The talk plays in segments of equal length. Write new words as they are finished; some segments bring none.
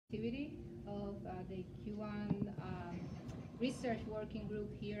activity of the Cuban research working group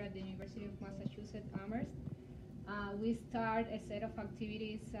here at the University of Massachusetts, Amherst. We started a set of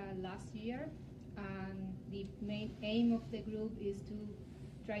activities last year, and the main aim of the group is to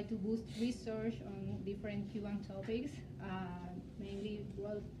try to boost research on different Cuban topics, mainly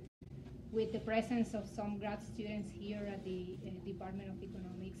with the presence of some grad students here at the Department of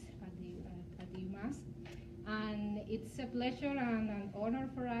Economics at the UMass. And it's a pleasure and an honor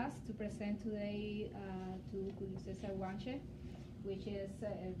for us to present today to Cesar Guanche, which is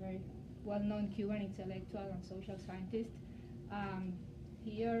a very well-known Cuban intellectual and social scientist.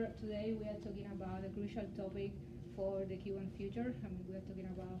 Here today we are talking about a crucial topic for the Cuban future. I mean, we are talking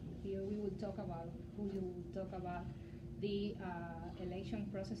about, here we will talk about, the election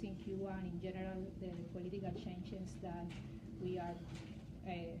process in Cuba and in general the political changes that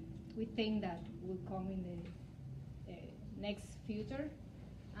we think that will come in the next future.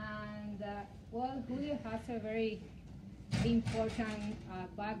 And well, Julio has a very important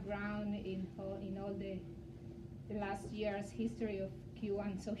background in all the last year's history of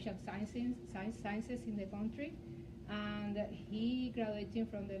Cuban social sciences in the country. And he graduated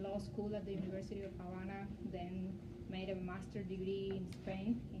from the law school at the University of Havana, then made a master's degree in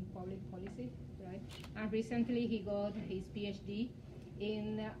Spain in public policy, right? And recently he got his PhD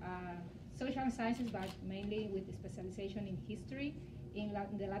in social sciences, but mainly with a specialization in history in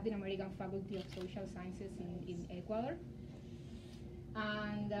the Latin American Faculty of Social Sciences in Ecuador.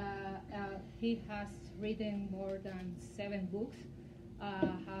 And he has written more than 7 books,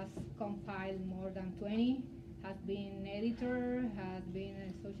 has compiled more than 20, has been editor, has been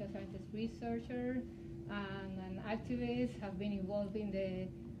a social sciences researcher, and an activist, has been involved in the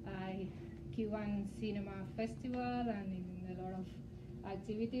Cuban Cinema Festival and in a lot of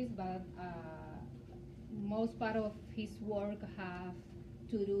activities, but most part of his work have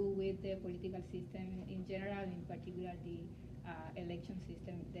to do with the political system in general, in particular the election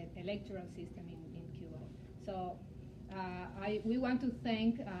system, the electoral system in Cuba. So we want to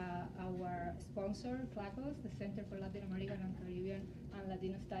thank our sponsor, CLACOS, the Center for Latin American and Caribbean and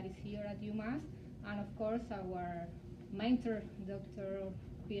Latino Studies here at UMass, and of course our mentor, Dr.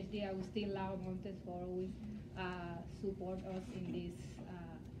 PhD Agustin Lau Montes, for always support us in this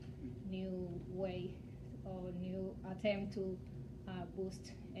new way or new attempt to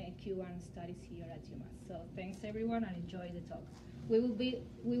boost Cuban studies here at UMass. So thanks everyone and enjoy the talk. We will be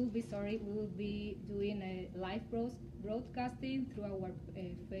doing a live broadcasting through our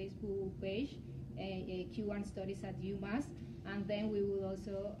Facebook page, Cuban Studies at UMass, and then we will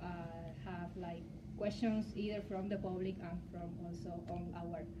also have like questions either from the public and from also on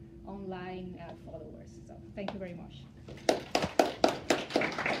our online followers. So thank you very much.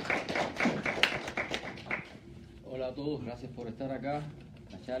 Hola a todos, gracias por estar acá.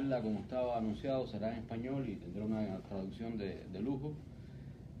 La charla, como estaba anunciado, será en español y tendrá una traducción de lujo.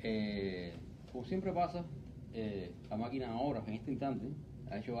 Como siempre pasa, la máquina ahora, en este instante,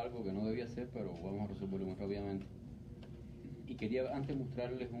 ha hecho algo que no debía hacer, pero vamos a resolverlo muy rápidamente. Y quería antes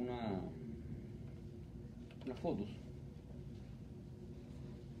mostrarles unas fotos.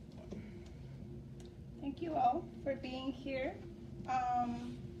 Thank you all for being here.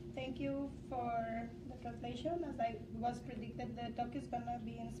 Thank you for the translation. As I was predicted, the talk is going to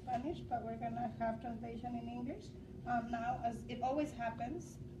be in Spanish, but we're going to have translation in English. Now, as it always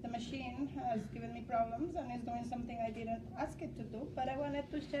happens, the machine has given me problems and is doing something I didn't ask it to do, but I wanted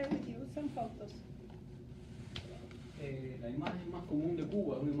to share with you some photos. La imagen más común de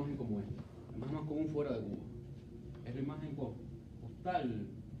Cuba es una imagen como esta. La imagen más común fuera de Cuba. Es la imagen postal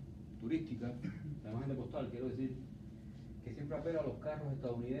turística, la imagen de postal, quiero decir, que siempre apela a los carros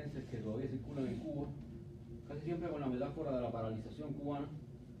estadounidenses que todavía circulan en Cuba, casi siempre con la metáfora de la paralización cubana,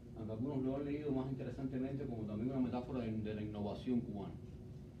 aunque algunos lo han leído más interesantemente como también una metáfora de la innovación cubana.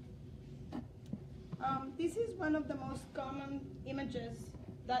 This is one of the most common images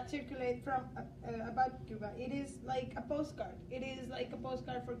that circulate from about Cuba. It is like a postcard. It is like a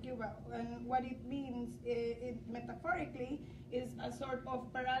postcard for Cuba, and what it means, metaphorically, is a sort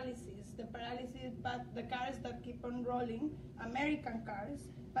of paralysis. The paralysis, but the cars that keep on rolling, American cars.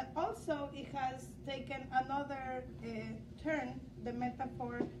 But also, it has taken another turn, the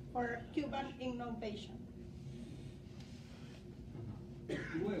metaphor for Cuban innovation.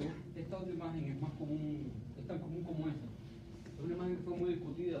 Luego, esta otra imagen es más común, es tan común como esta. Es una imagen que fue muy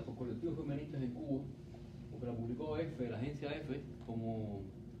discutida por colectivos feministas en Cuba, porque la publicó EFE, la agencia EFE, como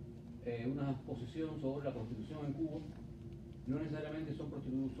una exposición sobre la prostitución en Cuba. No necesariamente son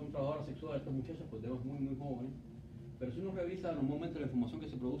trabajadoras sexuales estas muchachas, porque tenemos muy jóvenes, pero si uno revisa normalmente la información que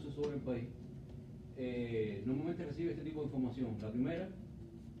se produce sobre el país, normalmente recibe este tipo de información. La primera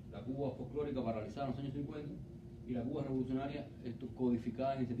Cuba folclórica paralizada en los años 50 y la Cuba revolucionaria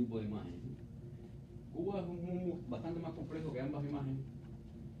codificada en este tipo de imágenes. Cuba es un mundo bastante más complejo que ambas imágenes.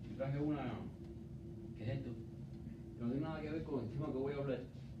 Y traje una, que es esto, que no tiene nada que ver con el tema que voy a hablar,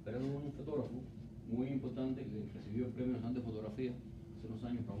 pero es un fotógrafo muy importante que recibió el premio Nacional de Fotografía hace unos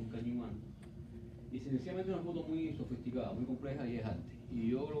años para un cañimán. Y sencillamente una foto muy sofisticada, muy compleja y es arte. Y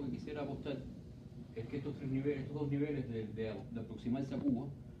yo lo que quisiera apostar es que estos dos niveles de aproximarse a Cuba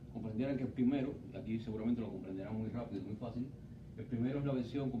comprendieran que el primero, aquí seguramente lo comprenderán muy rápido y muy fácil, el primero es la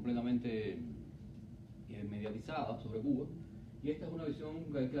versión completamente mediatizada sobre Cuba, y esta es una visión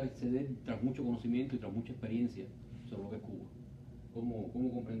que hay que acceder tras mucho conocimiento y tras mucha experiencia sobre lo que es Cuba. ¿Cómo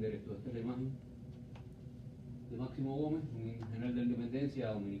comprender esto? Esta es la imagen de Máximo Gómez, un general de la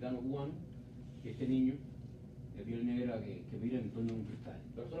independencia dominicano-cubano, y este niño de piel negra que mira en torno a un cristal.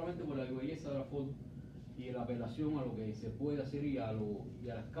 Pero solamente por la belleza de la foto y la apelación a lo que se puede hacer y a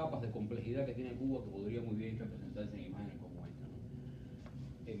las capas de complejidad que tiene Cuba, que podría muy bien representarse en imágenes como esta, ¿no?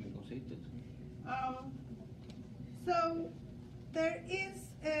 ¿Me consiste esto? So there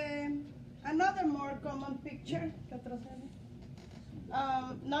is another more common picture,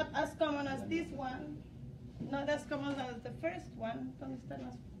 not as common as this one, not as common as the first one. ¿Dónde están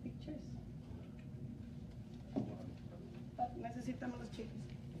las pictures? Necesitamos los chicos.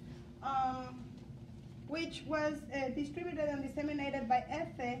 Which was distributed and disseminated by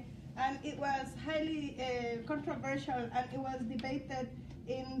EFE, and it was highly controversial, and it was debated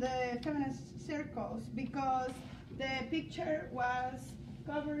in the feminist circles because the picture was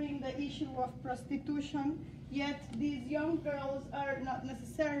covering the issue of prostitution, yet these young girls are not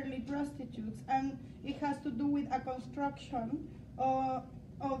necessarily prostitutes, and it has to do with a construction of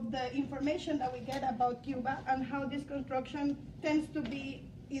the information that we get about Cuba and how this construction tends to be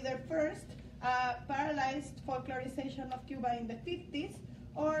either first paralyzed folklorization of Cuba in the 50s,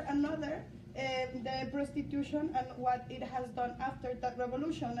 or another, the prostitution and what it has done after that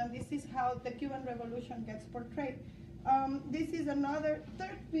revolution, and this is how the Cuban Revolution gets portrayed. This is another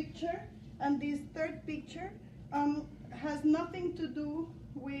third picture, and this third picture has nothing to do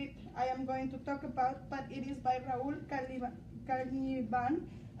with I am going to talk about, but it is by Raúl Caliban,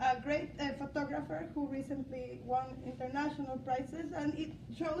 a great photographer who recently won international prizes, and it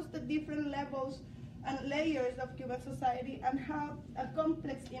shows the different levels and layers of Cuban society and how a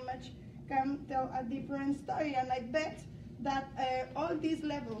complex image can tell a different story. And I bet that all these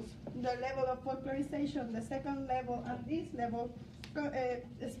levels, the level of folklorization, the second level, and this level,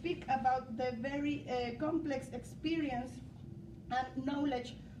 speak about the very complex experience and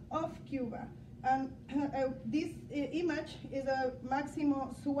knowledge of Cuba. And this image is a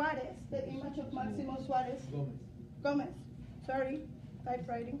Máximo Suárez, the image of Máximo Suárez. Gomez, sorry,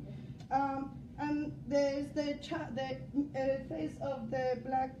 typewriting. And there's the face of the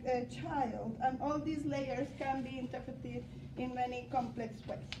black child, and all these layers can be interpreted in many complex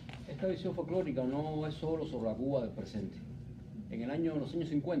ways. Esta visión folclórica no es solo sobre la Cuba del presente. En los años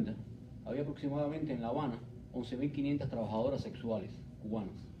 50, había aproximadamente en La Habana 11.500 trabajadoras sexuales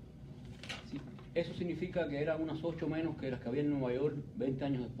cubanas. ¿Sí? Eso significa que eran unas 8 menos que las que había en Nueva York 20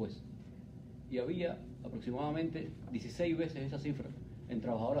 años después. Y había aproximadamente 16 veces esa cifra en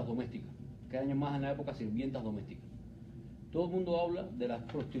trabajadoras domésticas, que eran llamadas en la época sirvientas domésticas. Todo el mundo habla de las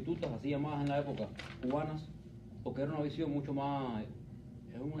prostitutas así llamadas en la época cubanas, porque era una visión mucho más,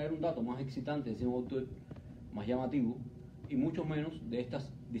 era un dato más excitante, decía un autor, más llamativo, y mucho menos de estas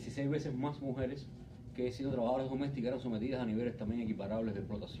 16 veces más mujeres que siendo trabajadoras domésticas eran sometidas a niveles también equiparables de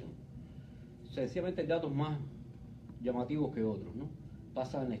explotación. Sencillamente hay datos más llamativos que otros, ¿no?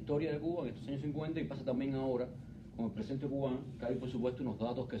 Pasa en la historia de Cuba en estos años 50 y pasa también ahora con el presente cubano, que hay por supuesto unos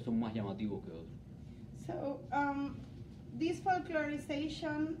datos que son más llamativos que otros. So, this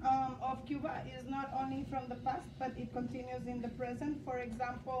folklorization of Cuba is not only from the past, but it continues in the present. For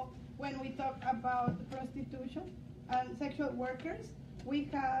example, when we talk about prostitution and sexual workers, we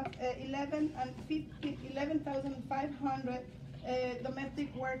have 11,500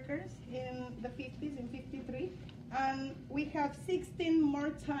 domestic workers in the 50s, in 53, and we have 16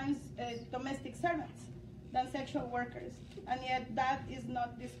 more times domestic servants than sexual workers, and yet that is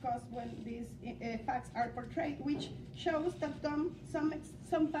not discussed when these facts are portrayed, which shows that some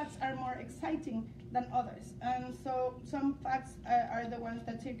facts are more exciting than others, and so some facts are the ones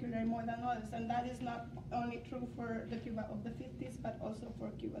that circulate more than others, and that is not only true for the Cuba of the 50s, but also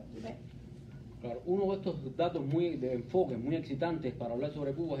for Cuba today. Claro, uno de estos datos de enfoque muy excitantes para hablar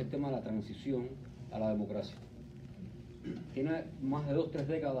sobre Cuba es el tema de la transición a la democracia. Tiene más de 2-3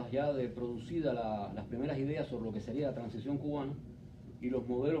 décadas ya de producida las primeras ideas sobre lo que sería la transición cubana, y los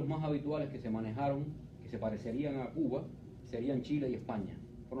modelos más habituales que se manejaron, que se parecerían a Cuba, serían Chile y España.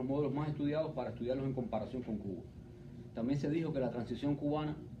 fueron los modelos más estudiados para estudiarlos en comparación con Cuba. También se dijo que la transición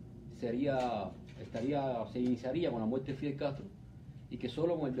cubana se iniciaría con la muerte de Fidel Castro y que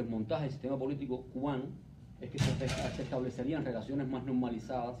solo con el desmontaje del sistema político cubano es que se establecerían relaciones más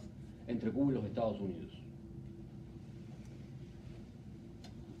normalizadas entre Cuba y los Estados Unidos.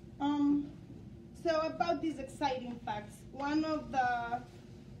 So about these exciting facts, one of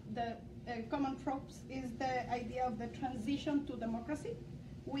the common tropes is the idea of the transition to democracy.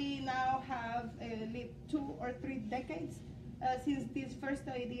 We now have lived 2 or 3 decades since these first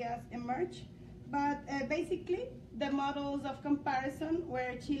ideas emerged, but basically the models of comparison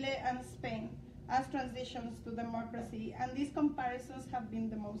were Chile and Spain as transitions to democracy, and these comparisons have been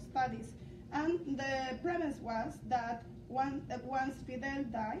the most studied. And the premise was that once Fidel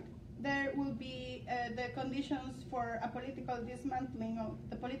died, there will be the conditions for a political dismantling of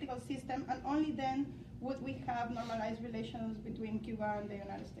the political system, and only then would we have normalized relations between Cuba and the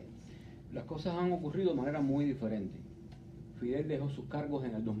United States. Las cosas han ocurrido de manera muy diferente. Fidel dejó sus cargos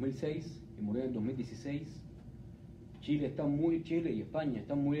en el 2006 y murió en el 2016. Chile y España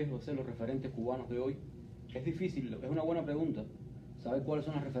están muy lejos de ser los referentes cubanos de hoy. Es difícil, es una buena pregunta, saber cuáles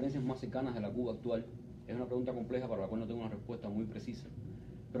son las referencias más cercanas de la Cuba actual. Es una pregunta compleja para la cual no tengo una respuesta muy precisa.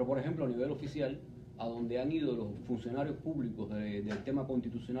 Pero, por ejemplo, a nivel oficial, a donde han ido los funcionarios públicos del tema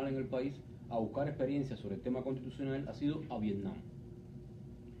constitucional en el país a buscar experiencias sobre el tema constitucional ha sido a Vietnam.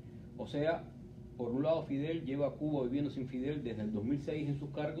 O sea, por un lado, Fidel lleva a Cuba viviendo sin Fidel desde el 2006 en sus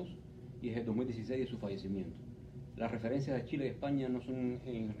cargos y desde el 2016 de su fallecimiento. Las referencias de Chile y España no son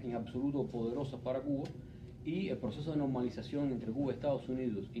en absoluto poderosas para Cuba, y el proceso de normalización entre Cuba y Estados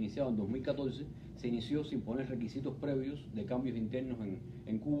Unidos, iniciado en 2014, se inició sin poner requisitos previos de cambios internos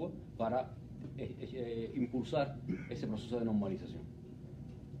en Cuba para impulsar ese proceso de normalización.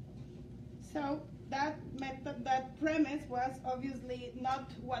 So that premise was obviously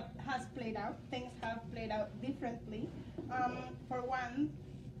not what has played out. Things have played out differently. For one,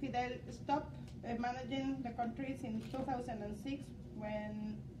 Fidel stopped managing the countries in 2006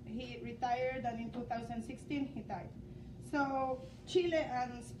 when he retired, and in 2016 he died. So Chile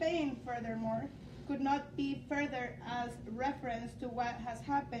and Spain, furthermore, could not be further as reference to what has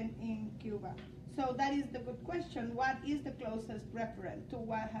happened in Cuba. So that is the good question. What is the closest reference to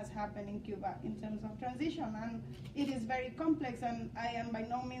what has happened in Cuba in terms of transition? And it is very complex, and I am by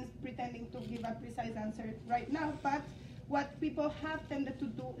no means pretending to give a precise answer right now, but what people have tended to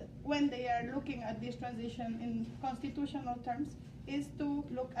do when they are looking at this transition in constitutional terms is to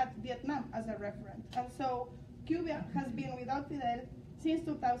look at Vietnam as a reference. And so Cuba has been without Fidel since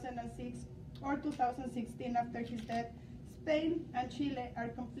 2006 or 2016 after his death. Spain and Chile are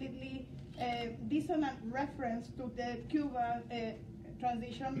completely dissonant reference to the Cuban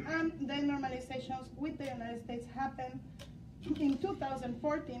transition, and the normalizations with the United States happened in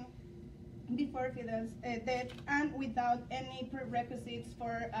 2014 before Fidel's death and without any prerequisites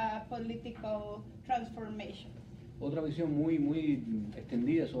for political transformation. Otra visión muy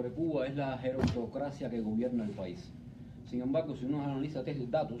extendida sobre Cuba es la gerontocracia que gobierna el país. Sin embargo, si uno analiza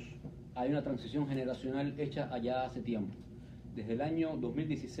datos, hay una transición generacional hecha allá hace tiempo. Desde el año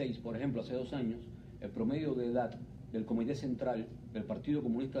 2016, por ejemplo, hace 2 años, el promedio de edad del Comité Central del Partido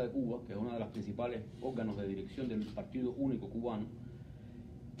Comunista de Cuba, que es uno de los principales órganos de dirección del Partido Único Cubano,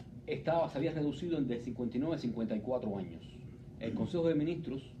 se había reducido de 59 a 54 años. El Consejo de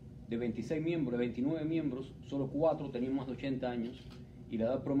Ministros, de 29 miembros, solo 4 tenían más de 80 años, y la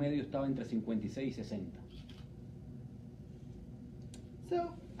edad promedio estaba entre 56 y 60.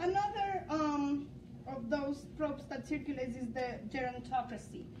 So another of those tropes that circulates is the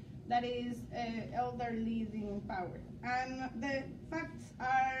gerontocracy, that is elderly in power. And the facts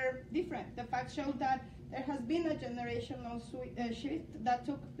are different. The facts show that there has been a generational shift that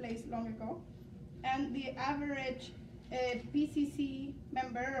took place long ago, and the average PCC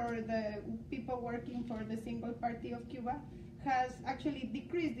member, or the people working for the single party of Cuba, has actually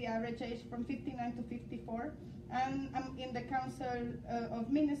decreased the average age from 59 to 54, and in the Council of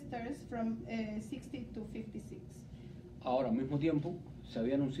Ministers from 60 to 56. Ahora, al mismo tiempo, se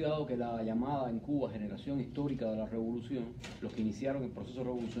había anunciado que la llamada en Cuba generación histórica de la revolución, los que iniciaron el proceso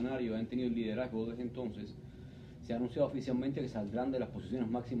revolucionario y han tenido el liderazgo desde entonces, se ha anunciado oficialmente que saldrán de las posiciones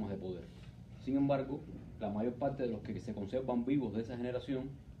máximas de poder. Sin embargo, la mayor parte de los que se conservan vivos de esa generación,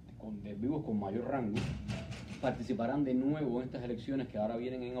 vivos con mayor rango, participarán de nuevo en estas elecciones que ahora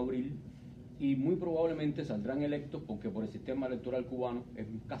vienen en abril, y muy probablemente saldrán electos, porque por el sistema electoral cubano es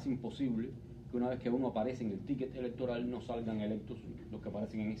casi imposible que una vez que uno aparece en el ticket electoral no salgan electos los que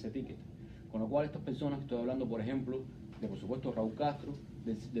aparecen en ese ticket. Con lo cual estas personas, estoy hablando por ejemplo de por supuesto Raúl Castro,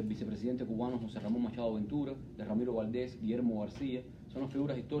 del vicepresidente cubano José Ramón Machado Ventura, de Ramiro Valdés, Guillermo García, son las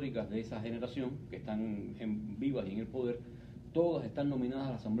figuras históricas de esa generación que están vivas y en el poder. Todas están nominadas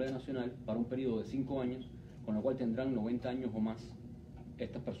a la Asamblea Nacional para un periodo de 5 años, con lo cual tendrán 90 años o más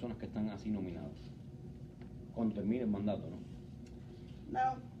estas personas que están así nominadas, cuando termine el mandato, ¿no?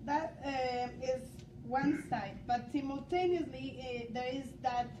 Now, that is one side, but simultaneously there is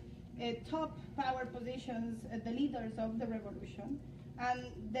that top power positions, the leaders of the revolution, and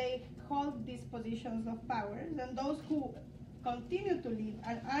they hold these positions of power, and those who continue to live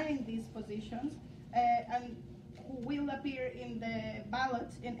and are in these positions and who will appear in the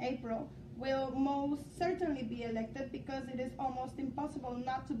ballots in April will most certainly be elected, because it is almost impossible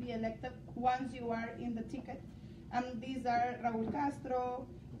not to be elected once you are in the ticket. And these are Raúl Castro,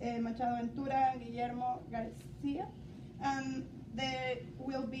 Machado Ventura, and Guillermo Garcia. And they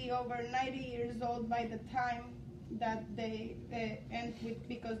will be over 90 years old by the time that they end with,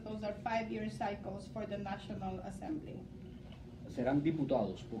 because those are 5-year cycles for the National Assembly. Serán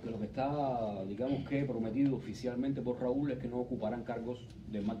diputados, porque lo que está, digamos que prometido oficialmente por Raúl es que no ocuparán cargos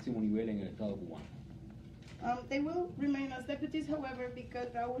de máximo nivel en el Estado cubano. They will remain as deputies, however, because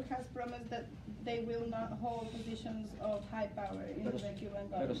Raúl has promised that they will not hold positions of high power in the Cuban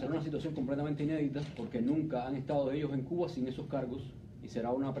government. Pero será una situación completamente inédita, porque nunca han estado ellos en Cuba sin esos cargos, y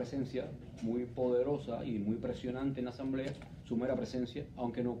será una presencia muy poderosa y muy presionante en la Asamblea, su mera presencia,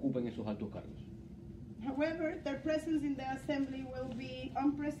 aunque no ocupen esos altos cargos. However, their presence in the assembly will be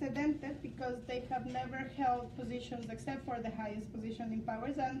unprecedented, because they have never held positions except for the highest position in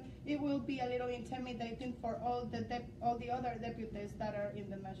powers, and it will be a little intimidating for all the other deputies that are in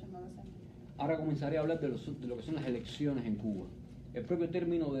the National Assembly. Ahora comenzaré a hablar de lo que son las elecciones en Cuba. El propio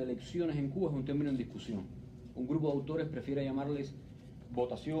término de elecciones en Cuba es un término en discusión. Un grupo de autores prefiere llamarles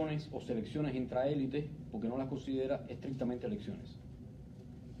votaciones o selecciones intraélites, porque no las considera estrictamente elecciones.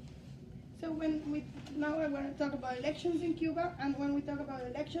 So now I want to talk about elections in Cuba, and when we talk about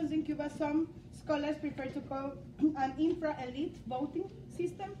elections in Cuba, some scholars prefer to call an infra-elite voting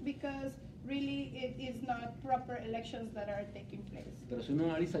system, because really it is not proper elections that are taking place. Pero si uno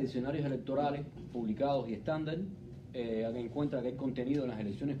analiza diccionarios electorales publicados y estándar, encuentra que hay contenido en las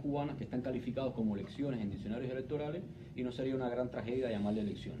elecciones cubanas que están calificados como elecciones en diccionarios electorales, y no sería una gran tragedia llamarle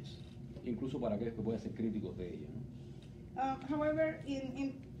elecciones, incluso para aquellos que puedan ser críticos de ellas, ¿no? However,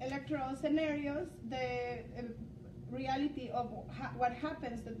 in electoral scenarios, the reality of what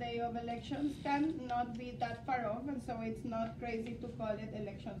happens the day of elections cannot be that far off, and so it's not crazy to call it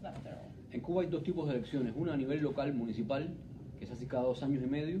elections after all. En Cuba hay dos tipos de elecciones, una a nivel local municipal, que se hace cada 2 años y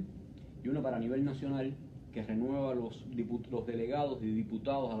medio, y una para nivel nacional, que renueva los delegados y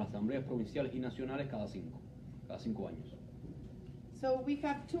diputados a las asambleas provinciales y nacionales cada 5 años. So we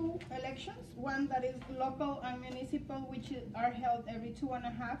have 2 elections, one that is local and municipal, which are held every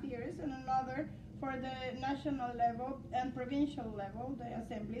 2.5 years, and another for the national level and provincial level, the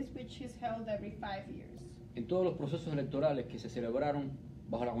assemblies, which is held every 5 years. En todos los procesos electorales que se celebraron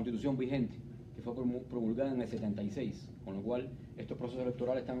bajo la Constitución vigente, que fue promulgada en el 76, con lo cual estos procesos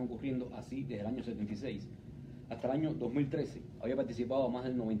electorales están ocurriendo así desde el año 76. Hasta el año 2013 había participado más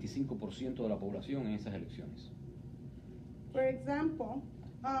del 95% de la población en esas elecciones. For example,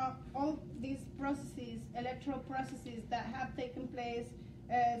 all these processes, electoral processes that have taken place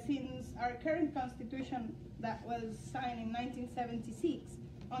since our current constitution that was signed in 1976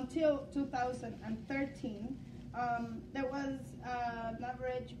 until 2013, there was an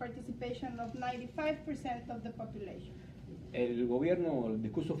average participation of 95% of the population. El gobierno, el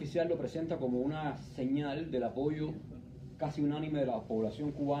discurso oficial lo presenta como una señal del apoyo casi unánime de la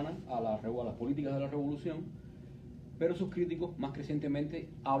población cubana a las políticas de la revolución, pero sus críticos más crecientemente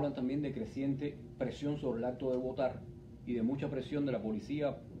hablan también de creciente presión sobre el acto de votar y de mucha presión de la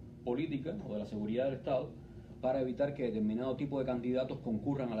policía política o de la seguridad del Estado para evitar que determinado tipo de candidatos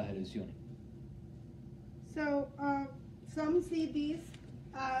concurran a las elecciones. So some see this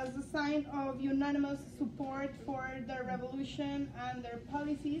as a sign of unanimous support for the revolution and their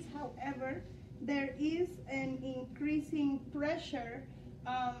policies. However, there is an increasing pressure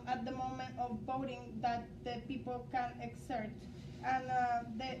at the moment of voting that the people can exert, and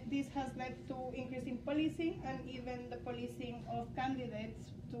this has led to increasing policing and even the policing of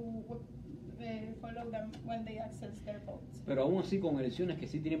candidates to follow them when they access their votes. Pero aún así, con elecciones que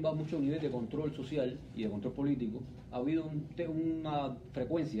sí tienen mucho nivel de control social y de control político, ha habido una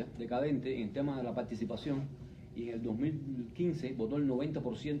frecuencia decadente en el tema de la participación, y en el 2015 votó el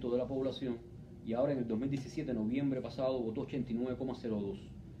 90% de la población, y ahora en el 2017, noviembre pasado, votó 89,02.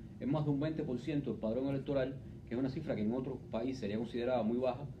 Es más de un 20% del padrón electoral, que es una cifra que en otros países sería considerada muy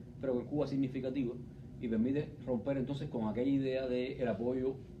baja, pero que en Cuba es significativa, y permite romper entonces con aquella idea del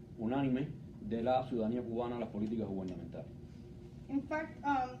apoyo unánime de la ciudadanía cubana a las políticas gubernamentales. In fact,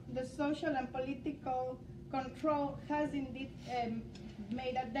 the social and political control has indeed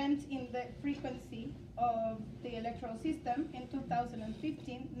made a dent in the frequency of the electoral system. In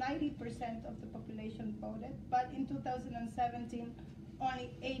 2015, 90% of the population voted, but in 2017, only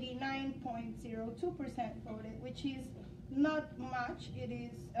 89.02% voted, which is not much. It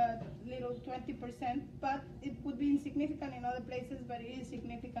is little 20%, but it would be insignificant in other places, but it is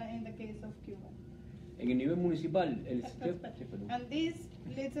significant in the case of Cuba. En el nivel municipal, el sistema... And this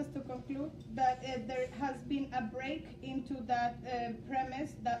leads us to conclude that there has been a break into that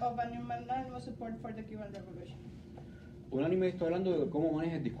premise of an unanimous support for the Cuban Revolution. Unánime está hablando de cómo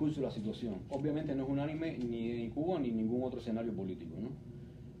maneja el discurso la situación. Obviamente no es unánime ni en Cuba ni en ningún otro escenario político, ¿no?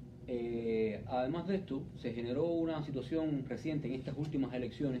 Además de esto, se generó una situación reciente en estas últimas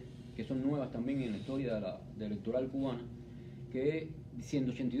elecciones, que son nuevas también en la historia de electoral cubana, que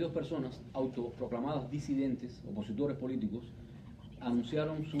 182 personas autoproclamadas disidentes, opositores políticos,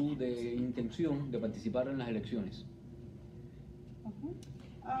 anunciaron su intención de participar en las elecciones.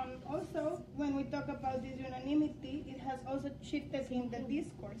 Also, when we talk about this unanimity, it has also shifted in the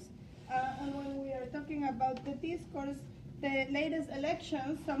discourse. And when we are talking about the discourse, the latest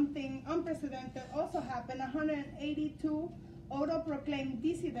elections, something unprecedented also happened. 182 auto-proclaimed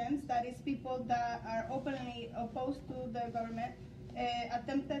dissidents, that is people that are openly opposed to the government,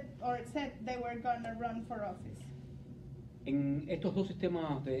 attempted or said they were going to run for office. En estos dos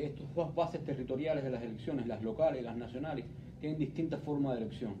sistemas, estos dos bases territoriales de las elecciones, las locales y las nacionales, tienen distintas formas de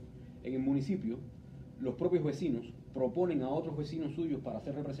elección. En el municipio, los propios vecinos proponen a otros vecinos suyos para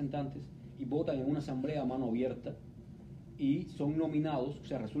ser representantes y votan en una asamblea a mano abierta y son nominados, o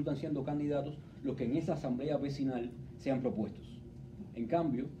sea, resultan siendo candidatos los que en esa asamblea vecinal sean propuestos. En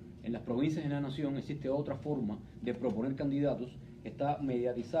cambio, en las provincias de la nación existe otra forma de proponer candidatos que está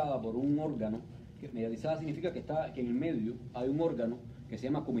mediatizada por un órgano. Mediatizada significa que en el medio hay un órgano que se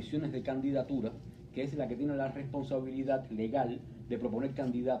llama comisiones de candidatura, que es la que tiene la responsabilidad legal de proponer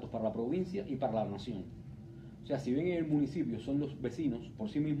candidatos para la provincia y para la nación. O sea, si bien en el municipio son los vecinos por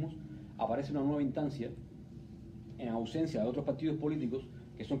sí mismos, aparece una nueva instancia en ausencia de otros partidos políticos,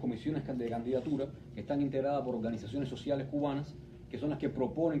 que son comisiones de candidatura, que están integradas por organizaciones sociales cubanas, que son las que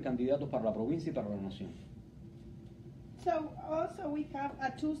proponen candidatos para la provincia y para la nación. So also we have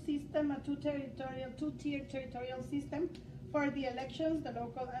a two-tier territorial system for the elections, the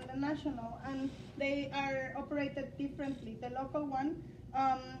local and the national, and they are operated differently. The local one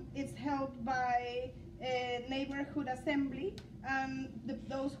is held by a neighborhood assembly, and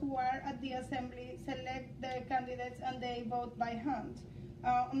those who are at the assembly select the candidates and they vote by hand.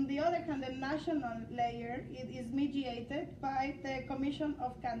 On the other hand, the national layer, it is mediated by the Commission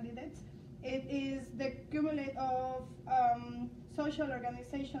of Candidates. It is the cumulate of social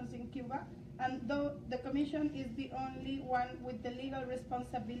organizations in Cuba, and though the Commission is the only one with the legal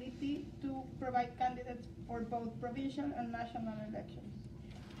responsibility to provide candidates for both provincial and national elections.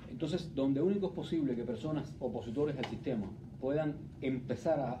 Entonces, donde único es posible que personas opositores al sistema puedan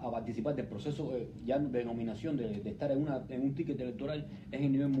empezar a participar del proceso ya de nominación, de estar en un ticket electoral, es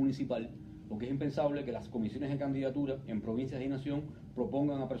en nivel municipal, porque es impensable que las comisiones de candidatura en provincias y nación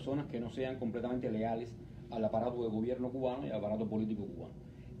propongan a personas que no sean completamente leales al aparato de gobierno cubano y al aparato político cubano.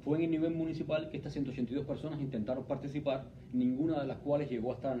 Fue en el nivel municipal que estas 182 personas intentaron participar, ninguna de las cuales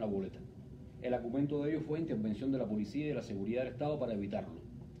llegó a estar en la boleta. El argumento de ello fue intervención de la policía y de la seguridad del Estado para evitarlo.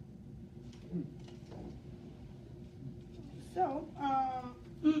 So,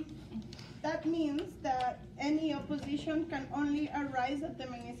 that means that any opposition can only arise at the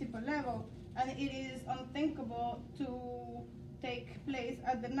municipal level, and it is unthinkable to take place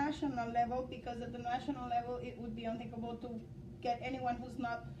at the national level, because at the national level it would be unthinkable to get anyone who's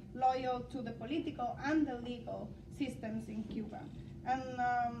not loyal to the political and the legal systems in Cuba. And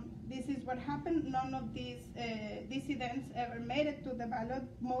this is what happened. None of these dissidents ever made it to the ballot,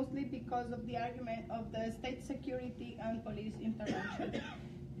 mostly because of the argument of the state security and police intervention.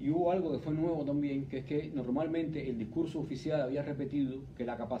 Y hubo algo que fue nuevo también, que es que normalmente el discurso oficial había repetido que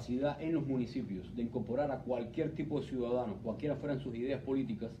la capacidad en los municipios de incorporar a cualquier tipo de ciudadano, cualquiera fueran sus ideas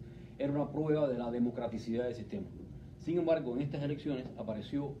políticas, era una prueba de la democraticidad del sistema. Sin embargo, en estas elecciones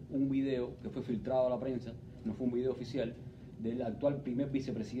apareció un video que fue filtrado a la prensa, no fue un video oficial, del actual primer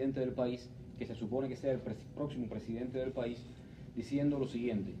vicepresidente del país, que se supone que sea el próximo presidente del país, diciendo lo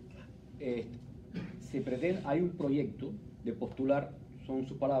siguiente: hay un proyecto de postular, son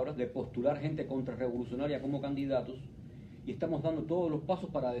sus palabras, de postular gente contrarrevolucionaria como candidatos, y estamos dando todos los pasos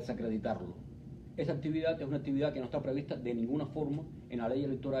para desacreditarlo. Esa actividad es una actividad que no está prevista de ninguna forma en la ley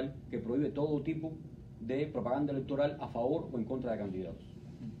electoral, que prohíbe todo tipo de propaganda electoral a favor o en contra de candidatos.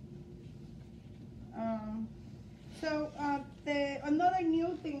 So another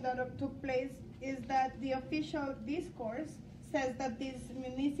new thing that took place is that the official discourse says that this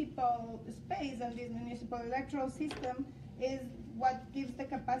municipal space and this municipal electoral system is what gives the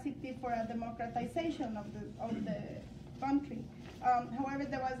capacity for a democratization of the country. However,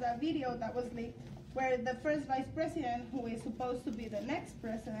 there was a video that was leaked where the first vice president, who is supposed to be the next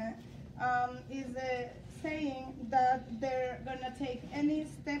president, is saying that they're going to take any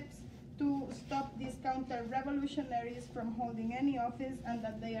steps to stop these counter-revolutionaries from holding any office, and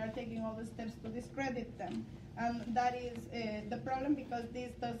that they are taking all the steps to discredit them. And that is the problem, because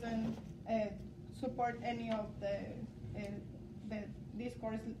this doesn't support any of the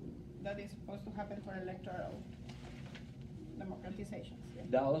discourse that is supposed to happen for electoral democratizations.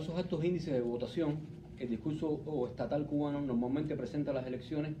 Dados esos altos índices de votación, el discurso estatal cubano normalmente presenta las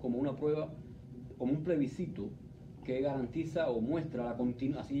elecciones como una prueba, como un plebiscito que garantiza o muestra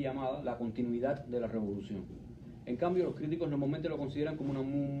así llamada la continuidad de la revolución. En cambio, los críticos normalmente lo consideran como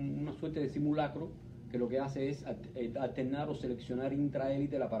una suerte de simulacro que lo que hace es alternar o seleccionar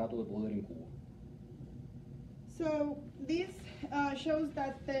intraélite el aparato de poder en Cuba. So this shows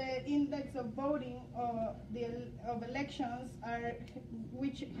that the index of voting of elections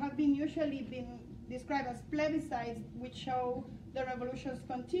which have been usually been described as plebiscites, which show the revolution's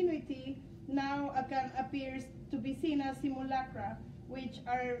continuity, now again appears to be seen as simulacra, which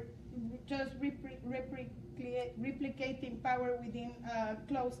are just replicating power within a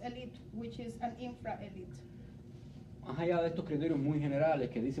close elite, which is an infra-elite. Más allá de estos criterios muy generales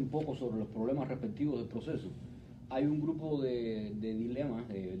que dicen poco sobre los problemas respectivos del proceso, hay un grupo de dilemas,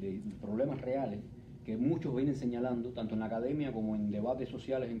 de problemas reales, que muchos vienen señalando, tanto en la academia como en debates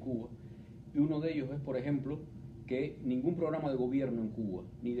sociales en Cuba, y uno de ellos es, por ejemplo, que ningún programa de gobierno en Cuba,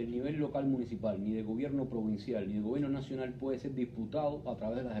 ni del nivel local municipal, ni de gobierno provincial, ni de gobierno nacional puede ser disputado a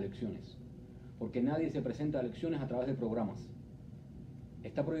través de las elecciones, porque nadie se presenta a elecciones a través de programas.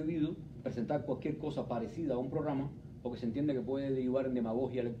 Está prohibido presentar cualquier cosa parecida a un programa, porque se entiende que puede derivar en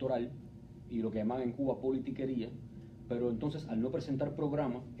demagogia electoral y lo que llaman en Cuba politiquería, pero entonces al no presentar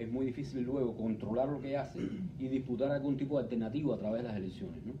programas es muy difícil luego controlar lo que hace y disputar algún tipo de alternativa a través de las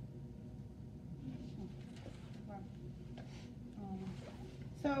elecciones, ¿no?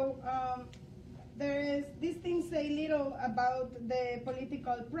 So these things say little about the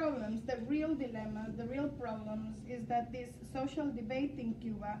political problems. The real dilemma, the real problems, is that this social debate in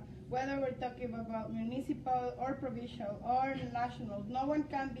Cuba, whether we're talking about municipal or provincial or national, no one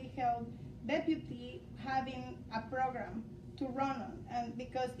can be held deputy having a program to run on. And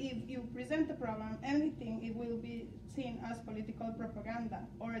because if you present a program, anything, it will be seen as political propaganda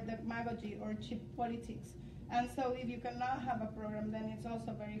or demagogy or cheap politics. And so if you cannot have a program, then it's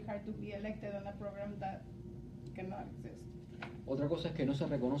also very hard to be elected on a program that cannot exist. Otra cosa es que no se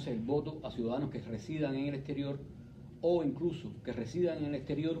reconoce el voto a ciudadanos que residan en el exterior, o incluso que residan en el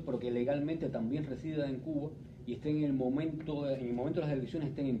exterior pero que legalmente también residan en Cuba y estén en el momento de las elecciones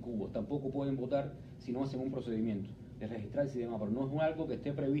estén en Cuba. Tampoco pueden votar si no hacen un procedimiento de registrarse y demás, pero no es algo que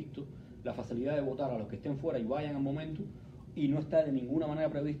esté previsto la facilidad de votar a los que estén fuera y vayan al momento, y no está de ninguna manera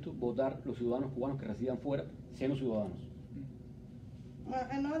previsto votar los ciudadanos cubanos que residan fuera siendo ciudadanos.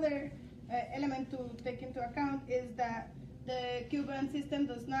 Another element to take into account is that the Cuban system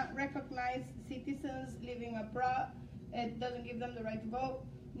does not recognize citizens living abroad. It doesn't give them the right to vote,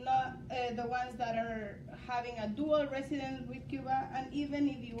 not the ones that are having a dual residence with Cuba, and even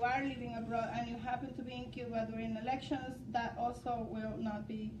if you are living abroad and you happen to be in Cuba during elections, that also will not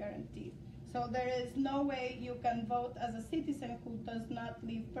be guaranteed. So there is no way you can vote as a citizen who does not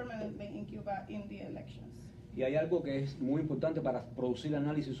live permanently in Cuba in the elections. Y hay algo que es muy importante para producir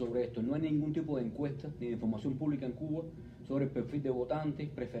análisis sobre esto. No hay ningún tipo de encuesta ni de información pública en Cuba sobre el perfil de votantes,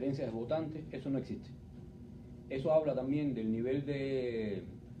 preferencias de votantes. Eso no existe. Eso habla también del nivel de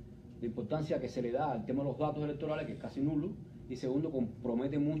importancia que se le da al tema de los datos electorales, que es casi nulo, y segundo,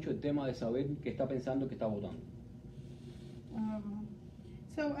 compromete mucho el tema de saber qué está pensando, qué está votando.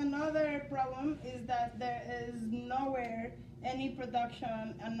 So another problem is that there is nowhere any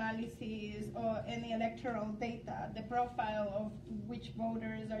production analysis or any electoral data, the profile of which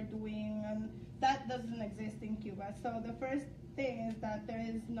voters are doing, and that doesn't exist in Cuba. So the first thing is that there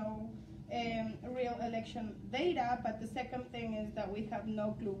is no real election data, but the second thing is that we have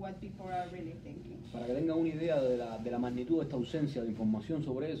no clue what people are really thinking. Para que tengan una idea de la magnitud de esta ausencia de información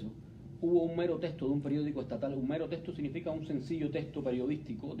sobre eso, hubo un mero texto de un periódico estatal. Un mero texto significa un sencillo texto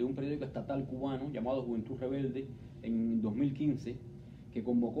periodístico de un periódico estatal cubano llamado Juventud Rebelde en 2015, que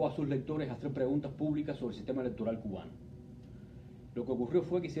convocó a sus lectores a hacer preguntas públicas sobre el sistema electoral cubano. Lo que ocurrió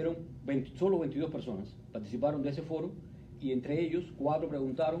fue que hicieron solo 22 personas participaron de ese foro, y entre ellos 4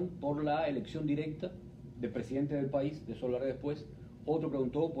 preguntaron por la elección directa del presidente del país, de eso hablaré después. Otro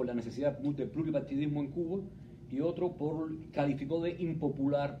preguntó por la necesidad del pluripartidismo en Cuba y otro calificó de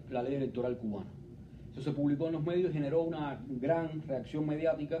impopular la ley electoral cubana. Eso se publicó en los medios y generó una gran reacción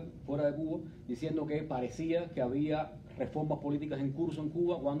mediática fuera de Cuba, diciendo que parecía que había reformas políticas en curso en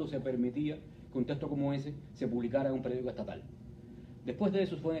Cuba cuando se permitía que un texto como ese se publicara en un periódico estatal. Después de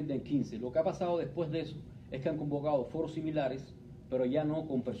eso, fue en el 15. Lo que ha pasado después de eso es que han convocado foros similares, pero ya no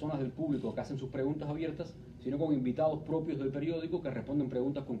con personas del público que hacen sus preguntas abiertas, sino con invitados propios del periódico que responden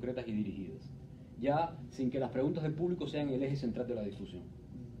preguntas concretas y dirigidas, ya sin que las preguntas del público sean el eje central de la discusión.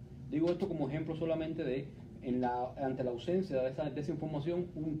 Digo esto como ejemplo solamente de, ante la ausencia de esa información,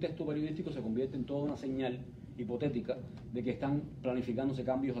 un texto periodístico se convierte en toda una señal hipotética de que están planificándose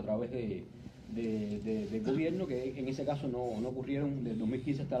cambios a través del gobierno, que en ese caso no ocurrieron del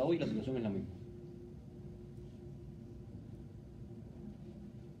 2015 hasta hoy, la situación es la misma.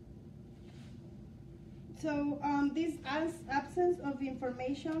 So this absence of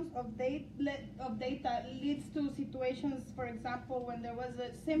information, of data leads to situations, for example, when there was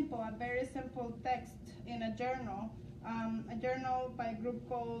a very simple text in a journal by a group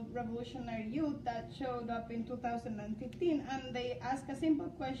called Revolutionary Youth that showed up in 2015, and they asked a simple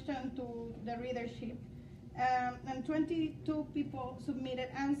question to the readership, and 22 people submitted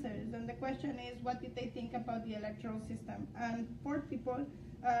answers, and the question is, what did they think about the electoral system? And 4 people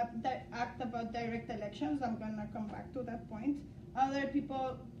that asked about direct elections. I'm going to come back to that point. Other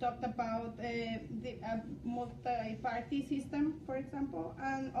people talked about the multi-party system, for example,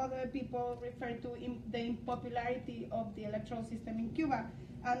 and other people referred to the unpopularity of the electoral system in Cuba.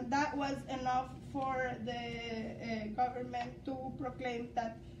 And that was enough for the government to proclaim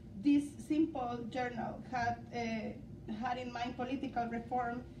that this simple journal had in mind political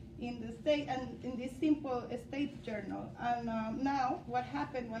reform in the state, and in this simple state journal. And now what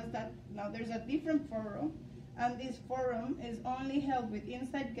happened was that now there's a different forum, and this forum is only held with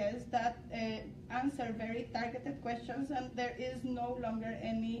inside guests that answer very targeted questions, and there is no longer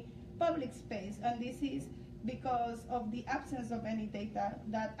any public space. And this is because of the absence of any data,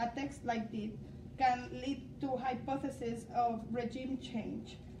 that a text like this can lead to hypothesis of regime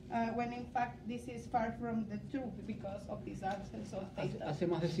change. When in fact this is far from the truth because of this absence of data. Hace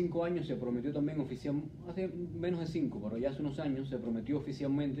más de 5 años se prometió también hace menos de 5, pero ya hace unos años se prometió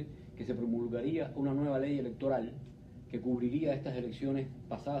oficialmente que se promulgaría una nueva ley electoral que cubriría estas elecciones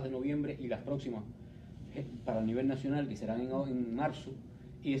pasadas de noviembre y las próximas para el nivel nacional, que serán en marzo,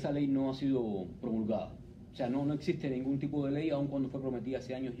 y esa ley no ha sido promulgada. O sea, no existe ningún tipo de ley, aun cuando fue prometida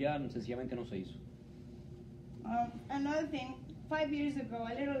hace años ya, sencillamente no se hizo. Another thing, 5 years ago,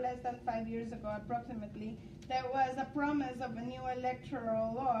 a little less than 5 years ago approximately, there was a promise of a new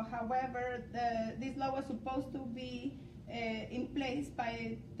electoral law. However, this law was supposed to be in place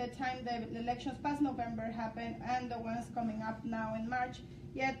by the time the elections past November happened and the ones coming up now in March,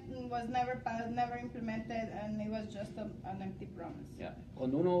 yet was never passed, never implemented, and it was just an empty promise. Yeah.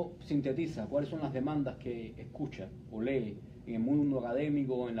 Cuando uno sintetiza cuáles son las demandas que escucha o lee en el mundo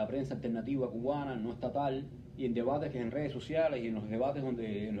académico, en la prensa alternativa cubana, no estatal, y en debates que en redes sociales y en los debates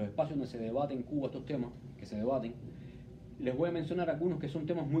en los espacios donde se debaten en Cuba estos temas que se debaten, les voy a mencionar algunos que son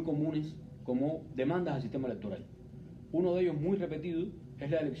temas muy comunes como demandas al sistema electoral. Uno de ellos muy repetido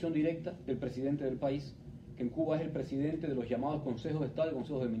es la elección directa del presidente del país, que en Cuba es el presidente de los llamados consejos de Estado y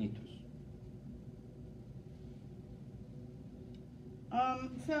consejos de ministros.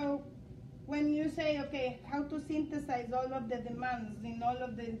 So when you say, okay, how to synthesize all of the demands in all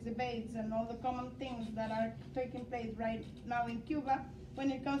of the debates and all the common things that are taking place right now in Cuba,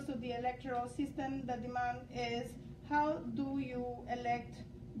 when it comes to the electoral system, the demand is, how do you elect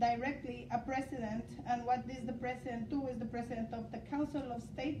directly a president, and what does the president do is the president of the Council of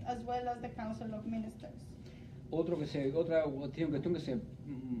State as well as the Council of Ministers. Otra cuestión que se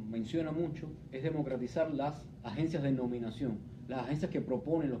menciona mucho es democratizar las agencias de nominación, las agencias que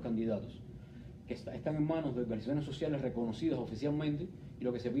proponen los candidatos, que están en manos de organizaciones sociales reconocidas oficialmente, y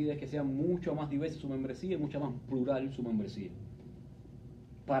lo que se pide es que sea mucho más diversa su membresía y mucho más plural su membresía,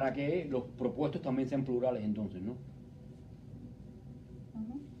 para que los propuestos también sean plurales entonces, ¿no?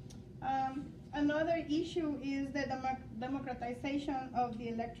 Another issue is the democratization of the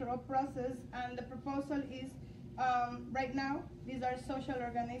electoral process, and the proposal is, right now, these are social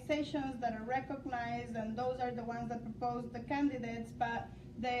organizations that are recognized, and those are the ones that propose the candidates, but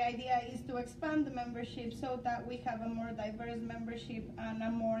the idea is to expand the membership so that we have a more diverse membership and a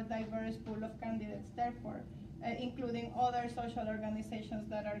more diverse pool of candidates, therefore, including other social organizations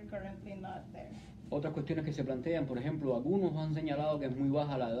that are currently not there. Otras cuestiones que se plantean, por ejemplo, algunos han señalado que es muy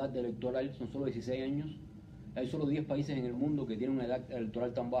baja la edad electoral, son solo 16 años. Hay solo 10 países en el mundo que tienen una edad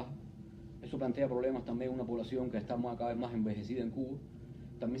electoral tan baja. Eso eso plantea problemas también a una población que está cada vez más envejecida en Cuba.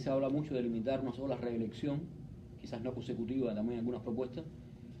 También se habla mucho de limitar no solo la reelección, quizás no consecutiva, también algunas propuestas,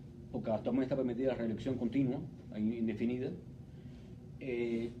 porque también está permitida la reelección continua, indefinida.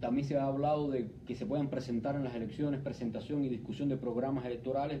 También se ha hablado de que se puedan presentar en las elecciones, presentación y discusión de programas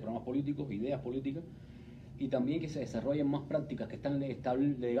electorales, programas políticos, ideas políticas, y también que se desarrollen más prácticas que están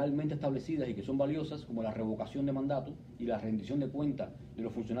legalmente establecidas y que son valiosas, como la revocación de mandato y la rendición de cuentas de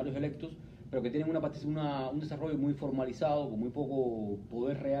los funcionarios electos, pero que tienen un desarrollo muy formalizado, con muy poco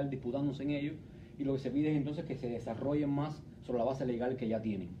poder real disputándose en ello, y lo que se pide es entonces que se desarrollen más sobre la base legal que ya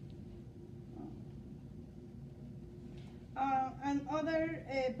tienen. And other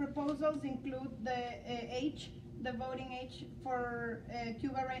proposals include the voting age for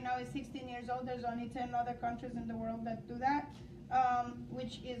Cuba right now is 16 years old. There's only 10 other countries in the world that do that,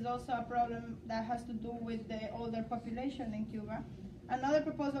 which is also a problem that has to do with the older population in Cuba. Another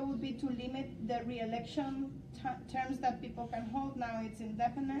proposal would be to limit the re-election terms that people can hold. Now it's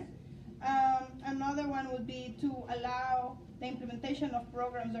indefinite. Another one would be to allow the implementation of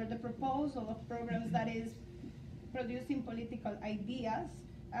programs or the proposal of programs that is producing political ideas,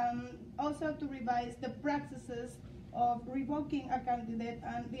 also to revise the practices of revoking a candidate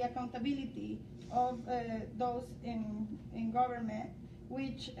and the accountability of those in government,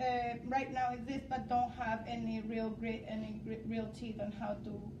 which right now exist but don't have any real teeth on how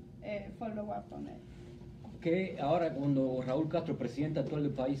to follow up on it. Que ahora cuando Raúl Castro, el presidente actual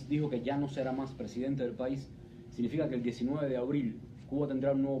del país, dijo que ya no será más presidente del país, significa que el 19 de abril Cuba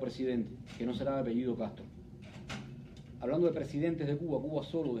tendrá un nuevo presidente, que no será de apellido Castro. Hablando de presidentes de Cuba, Cuba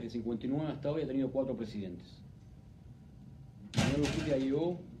solo desde 59 hasta hoy ha tenido 4 presidentes. Manuel Urquidia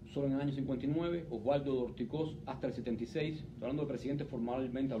llegó solo en el año 59, Osvaldo Dorticós hasta el 76, hablando de presidentes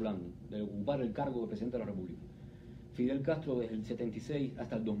formalmente hablando, de ocupar el cargo de presidente de la República. Fidel Castro desde el 76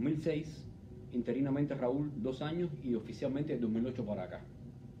 hasta el 2006, interinamente Raúl 2 años y oficialmente del 2008 para acá.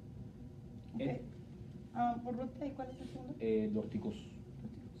 Okay. ¿Por ruta y cuál es el segundo? Dorticós.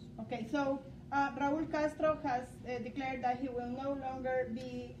 Okay, so Raúl Castro has declared that he will no longer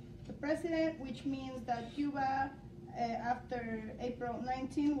be the president, which means that Cuba, after April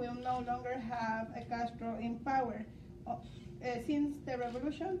 19, will no longer have a Castro in power. Since the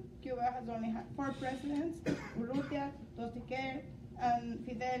revolution, Cuba has only had 4 presidents, Urrutia, Dorticós, and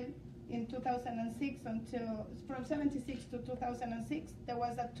Fidel. In 2006, from 76 to 2006, there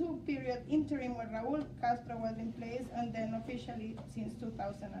was a 2-period interim where Raúl Castro was in place, and then officially since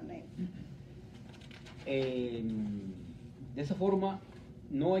 2008. De esa forma,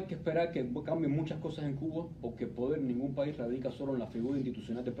 no hay que esperar que cambien muchas cosas en Cuba, porque el poder en ningún país radica solo en la figura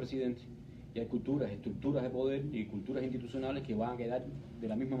institucional del presidente, y hay culturas, estructuras de poder y culturas institucionales que van a quedar de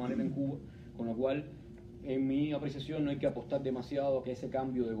la misma manera en Cuba, con lo cual, en mi apreciación, no hay que apostar demasiado a que ese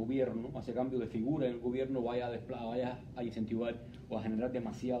cambio de gobierno, a ese cambio de figura en el gobierno vaya a incentivar o a generar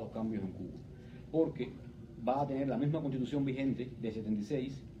demasiados cambios en Cuba, porque va a tener la misma constitución vigente de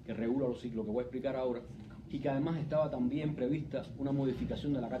 76, que regula lo que voy a explicar ahora, y que además estaba también prevista una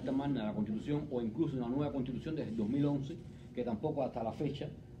modificación de la Carta Magna de la Constitución, o incluso una nueva Constitución desde el 2011, que tampoco hasta la fecha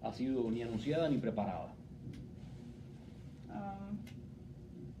ha sido ni anunciada ni preparada.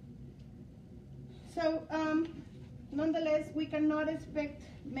 Nonetheless, we cannot expect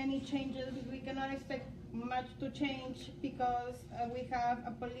many changes. We cannot expect much to change because we have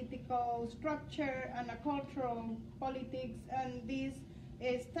a political structure and a cultural politics, and this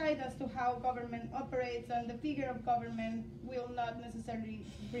is tied as to how government operates, and the figure of government will not necessarily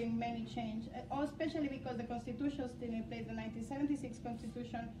bring many change, especially because the Constitution still in place, the 1976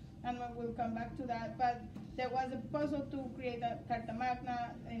 Constitution, and we'll come back to that. But there was a proposal to create a Carta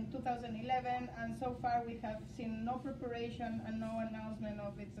Magna in 2011, and so far we have seen no preparation and no announcement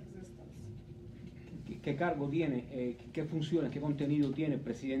of its existence. ¿Qué cargo tiene, qué funciones, qué contenido tiene el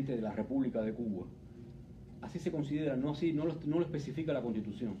presidente de la República de Cuba? Así se considera, no lo especifica la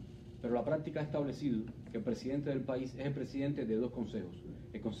Constitución, pero la práctica ha establecido que el presidente del país es el presidente de 2 consejos: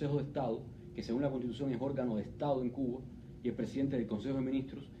 el Consejo de Estado, que según la Constitución es órgano de Estado en Cuba, y el presidente del Consejo de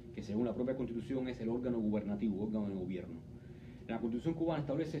Ministros, que según la propia Constitución es el órgano gubernativo, órgano de gobierno. La Constitución cubana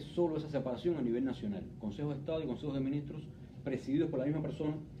establece solo esa separación a nivel nacional: Consejo de Estado y Consejo de Ministros, presididos por la misma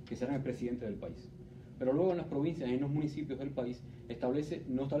persona, que serán el presidente del país. Pero luego en las provincias y en los municipios del país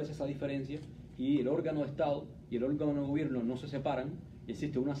no establece esa diferencia, y el órgano de Estado y el órgano de gobierno no se separan.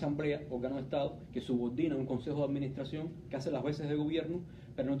 Existe una asamblea, órgano de Estado, que subordina a un consejo de administración que hace las veces de gobierno,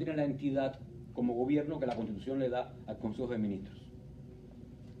 pero no tiene la entidad como gobierno que la Constitución le da al Consejo de Ministros.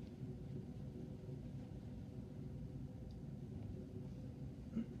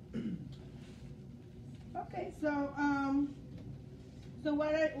 Okay, So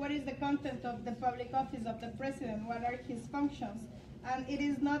what is the content of the public office of the president? What are his functions? And it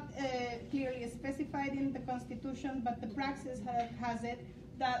is not clearly specified in the Constitution, but the praxis has it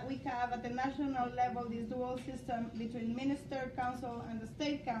that we have at the national level this dual system between minister council and the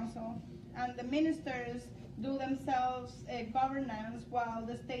state council, and the ministers do themselves governance while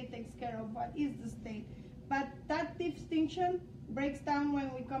the state takes care of what is the state. But that distinction breaks down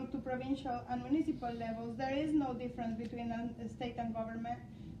when we come to provincial and municipal levels. There is no difference between a state and government.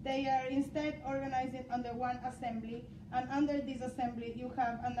 They are instead organizing under one assembly, and under this assembly you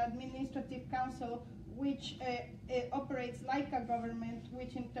have an administrative council which operates like a government,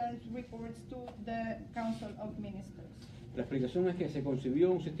 which in turn reports to the Council of Ministers. La explicación es que se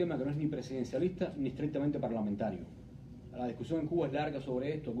concibió un sistema que no es ni presidencialista ni estrictamente parlamentario. La discusión en Cuba es larga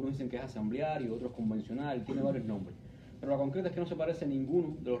sobre esto, algunos dicen que es asambleario, otros convencional, tiene varios nombres. Pero la concreta es que no se parece a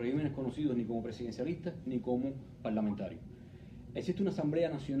ninguno de los regímenes conocidos ni como presidencialista ni como parlamentario. Existe una Asamblea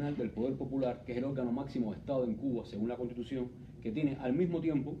Nacional del Poder Popular, que es el órgano máximo de Estado en Cuba, según la Constitución, que tiene al mismo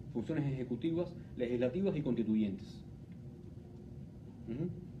tiempo funciones ejecutivas, legislativas y constituyentes.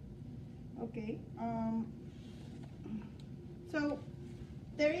 Okay. So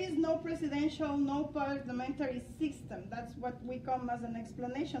there is no presidential, no parliamentary system. That's what we come as an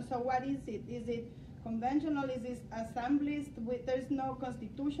explanation. So what is it? Is it conventional? Is it assemblies? There's no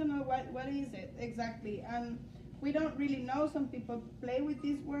constitutional? What is it exactly? And we don't really know. Some people play with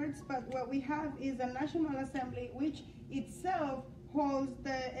these words, but what we have is a National Assembly which itself holds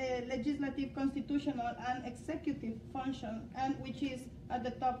the legislative, constitutional, and executive function, and which is at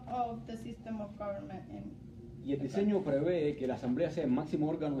the top of the system of government. Y el diseño prevé que la Asamblea sea el máximo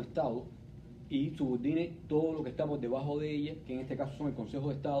órgano de Estado y subordine todo lo que está por debajo de ella, que en este caso son el Consejo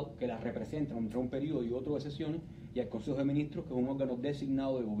de Estado, que las representa entre un periodo y otro de sesiones, y el Consejo de Ministros, que es un órgano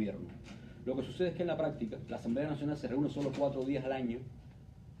designado de gobierno. Lo que sucede es que en la práctica la Asamblea Nacional se reúne solo 4 días al año,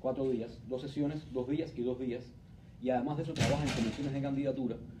 4 días, 2 sesiones, 2 días y 2 días, y además de eso trabaja en comisiones de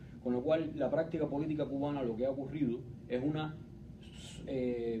candidatura, con lo cual la práctica política cubana lo que ha ocurrido es una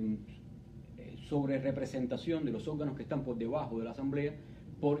sobre representación de los órganos que están por debajo de la Asamblea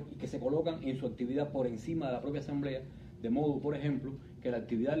que se colocan en su actividad por encima de la propia Asamblea, de modo, por ejemplo, que la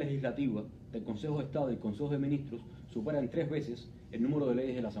actividad legislativa del Consejo de Estado y del Consejo de Ministros supera en 3 veces el número de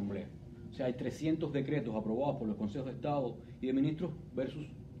leyes de la Asamblea. O sea, hay 300 decretos aprobados por los Consejos de Estado y de Ministros versus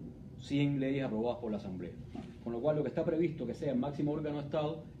 100 leyes aprobadas por la Asamblea. Con lo cual, lo que está previsto que sea el máximo órgano de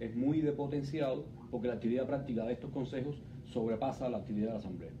Estado es muy depotenciado porque la actividad práctica de estos consejos sobrepasa la actividad de la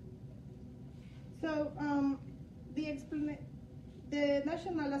Asamblea. So the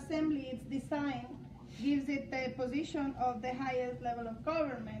National Assembly, its design, gives it the position of the highest level of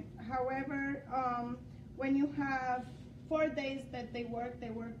government. However, when you have 4 days that they work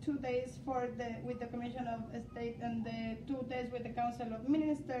 2 days with the Commission of State and the 2 days with the Council of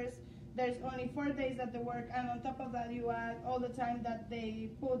Ministers. There's only 4 days at the work, and on top of that you add all the time that they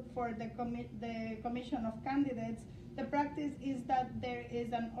put for the commission of candidates. The practice is that there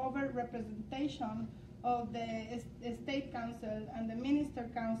is an over-representation of the State Council and the Minister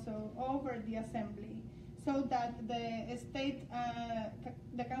Council over the Assembly, so that the State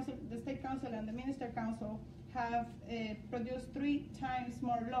Council and the Minister Council have produced 3 times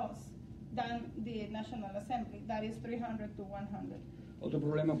more laws than the National Assembly. That is 300 to 100. Otro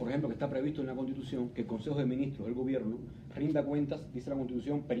problema, por ejemplo, que está previsto en la Constitución, que el Consejo de Ministros del Gobierno rinda cuentas, dice la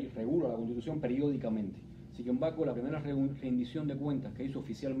Constitución, regula la Constitución periódicamente. Sin embargo, la primera rendición de cuentas que hizo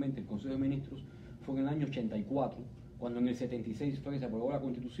oficialmente el Consejo de Ministros fue en el año 84, cuando en el 76 fue que se aprobó la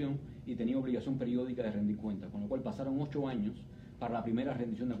Constitución y tenía obligación periódica de rendir cuentas, con lo cual pasaron 8 años para la primera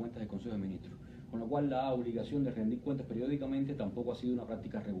rendición de cuentas del Consejo de Ministros, con lo cual la obligación de rendir cuentas periódicamente tampoco ha sido una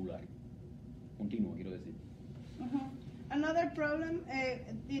práctica regular, continua, quiero decir. Another problem,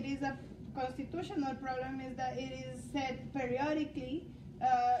 it is a constitutional problem, is that it is said periodically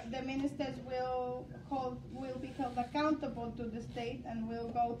the ministers will be held accountable to the state and will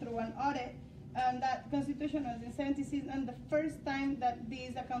go through an audit. And that constitution was in 76, and the first time that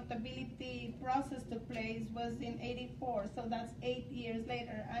this accountability process took place was in 84, so that's 8 years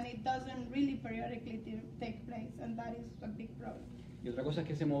later, and it doesn't really periodically take place, and that is a big problem. Y otra cosa es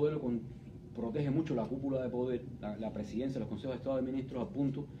que ese modelo protege mucho la cúpula de poder, la presidencia, los consejos de Estado y ministros, al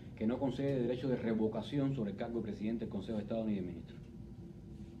punto que no concede derecho de revocación sobre el cargo de presidente del Consejo de Estado ni de ministro.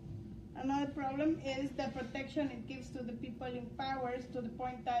 Another problem is the protection it gives to the people in powers, to the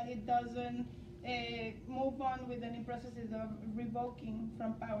point that it doesn't move on with any processes of revoking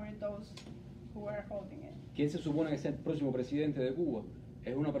from power those who are holding it. ¿Quién se supone que sea el próximo presidente de Cuba?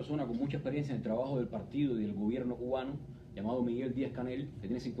 Es una persona con mucha experiencia en el trabajo del partido y del gobierno cubano, llamado Miguel Díaz-Canel, que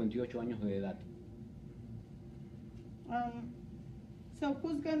tiene 58 años de edad. So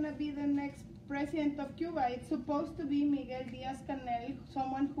who's gonna be the next president of Cuba? It's supposed to be Miguel Díaz-Canel,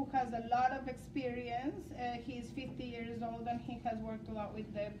 someone who has a lot of experience. He's 50 years old and he has worked a lot with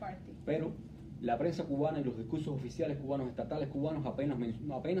the party. Pero la prensa cubana y los discursos oficiales cubanos, estatales cubanos, apenas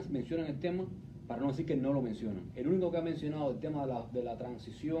mencionan el tema, para no decir que no lo mencionan. El único que ha mencionado el tema de la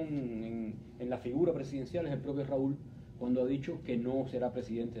transición en la figura presidencial es el propio Raúl, cuando ha dicho que no será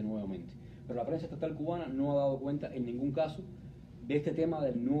presidente nuevamente. Pero la prensa estatal cubana no ha dado cuenta en ningún caso de este tema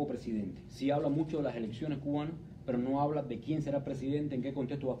del nuevo presidente. Sí habla mucho de las elecciones cubanas, pero no habla de quién será presidente, en qué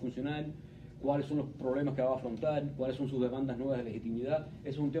contexto va a funcionar, cuáles son los problemas que va a afrontar, cuáles son sus demandas nuevas de legitimidad.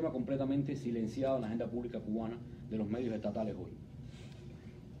 Es un tema completamente silenciado en la agenda pública cubana de los medios estatales hoy.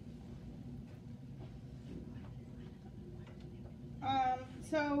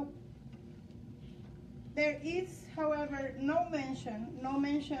 So there is, however, no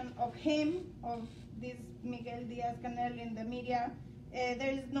mention of him, of this Miguel Díaz-Canel in the media.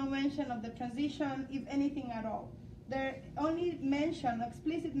 There is no mention of the transition, if anything at all. The only mention,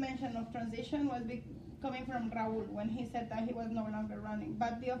 explicit mention of transition was coming from Raúl when he said that he was no longer running.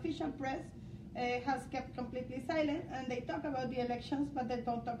 But the official press has kept completely silent, and they talk about the elections, but they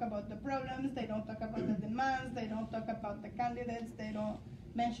don't talk about the problems, they don't talk about the demands, they don't talk about the candidates, they don't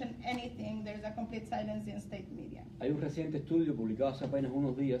mention anything. There's a complete silence in state media. Hay un reciente estudio publicado hace apenas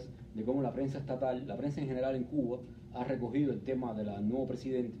unos días de cómo la prensa estatal, la prensa en general en Cuba, ha recogido el tema del nuevo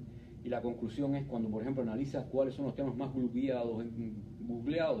presidente, y la conclusión es cuando, por ejemplo, analiza cuáles son los temas más googleados,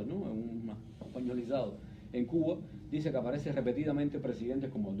 ¿no? Más españolizados en Cuba, dice que aparece repetidamente presidentes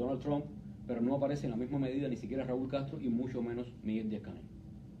como Donald Trump, pero no aparece en la misma medida ni siquiera Raúl Castro y mucho menos Miguel Díaz-Canel.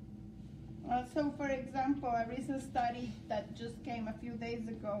 So, for example, a recent study that just came a few days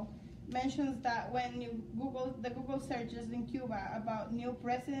ago mentions that when you Google searches in Cuba about new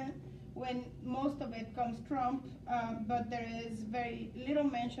president, when most of it comes Trump, but there is very little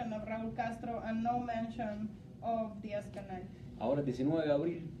mention of Raúl Castro and no mention of Díaz-Canel. Ahora, el 19 de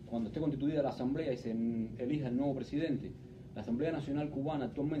abril, cuando esté constituida la Asamblea y se elija el nuevo presidente, la Asamblea Nacional Cubana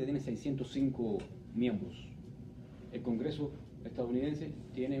actualmente tiene 605 miembros. El Congreso estadounidense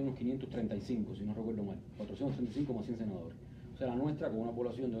tiene unos 535, si no recuerdo mal, 435 más 100 senadores. O sea, la nuestra, con una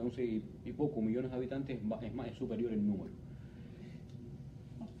población de 11 y poco millones de habitantes, es superior el número.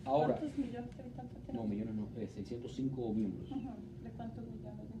 Ahora, ¿Cuántos millones de habitantes tenemos? No, millones no, 605 miembros. ¿De cuántos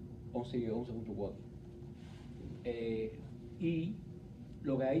millones? 11.4. Y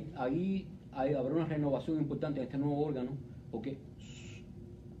lo que ahí habrá una renovación importante en este nuevo órgano, porque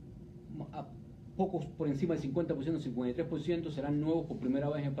a pocos por encima del 50%, 53% serán nuevos por primera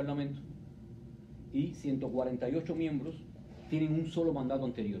vez en el Parlamento, y 148 miembros tienen un solo mandato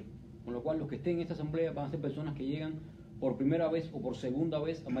anterior, con lo cual los que estén en esta asamblea van a ser personas que llegan por primera vez o por segunda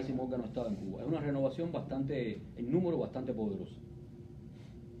vez al máximo órgano de Estado en Cuba. Es una renovación en número bastante poderosa.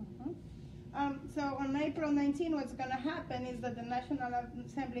 So on April 19, what's going to happen is that the National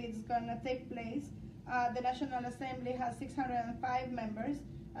Assembly is going to take place. The National Assembly has 605 members,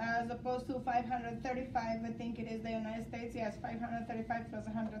 as opposed to 535, I think it is the United States. Yes, 535 plus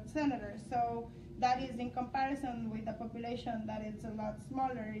 100 senators. So that is in comparison with a population that is a lot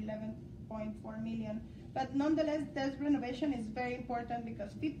smaller, 11.4 million. But nonetheless, this renovation is very important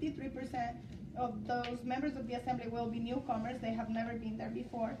because 53% of those members of the Assembly will be newcomers. They have never been there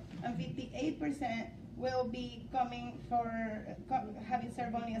before. And 58% will be coming for having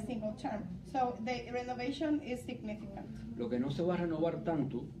served only a single term. So the renovation is significant. Lo que no se va a renovar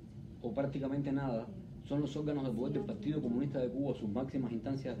tanto, o prácticamente nada, son los órganos de poder del Partido Comunista de Cuba, sus máximas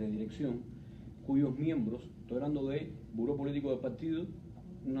instancias de dirección, cuyos miembros, estoy hablando de Buró Político del Partido,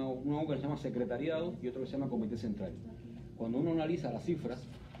 uno que se llama Secretariado y otro que se llama Comité Central. Cuando uno analiza las cifras,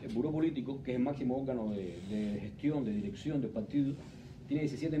 el Buró Político, que es el máximo órgano de gestión, de dirección del partido, tiene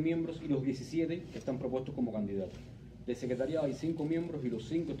 17 miembros y los 17 están propuestos como candidatos. Del Secretariado hay 5 miembros y los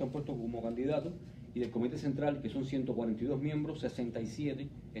 5 están puestos como candidatos, y del Comité Central, que son 142 miembros, 67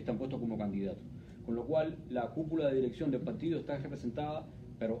 están puestos como candidatos. Con lo cual, la cúpula de dirección del partido está representada,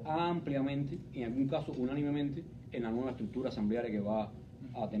 pero ampliamente, en algún caso unánimemente, en la nueva estructura asamblearia que va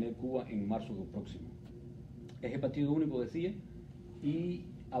a tener Cuba en marzo próximo. Es el partido único, decía, y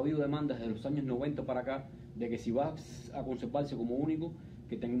ha habido demandas desde los años 90 para acá de que si va a conservarse como único,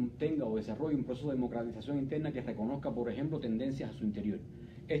 que tenga o desarrolle un proceso de democratización interna que reconozca, por ejemplo, tendencias a su interior.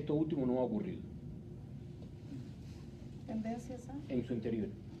 Esto último no ha ocurrido. ¿Tendencias a? En su interior,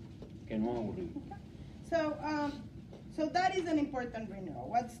 que no ha ocurrido. So that is an important renewal.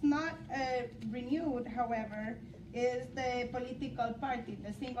 What's not renewed, however, is the political party,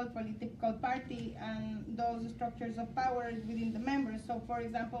 the single political party, and those structures of power within the members. So, for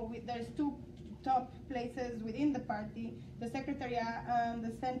example, there's two top places within the party, the Secretariat and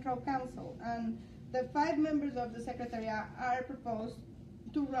the Central Council. And the 5 members of the Secretariat are proposed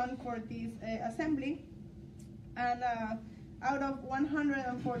to run for this assembly. And out of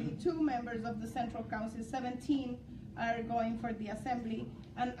 142 members of the Central Council, 17 are going for the assembly.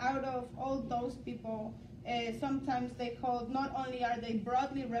 And out of all those people, sometimes they hold, not only are they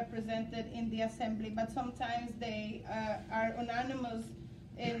broadly represented in the assembly, but sometimes they are unanimous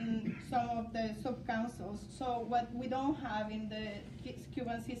in some of the sub-councils. So what we don't have in the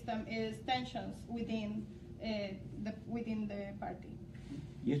Cuban system is tensions within the party.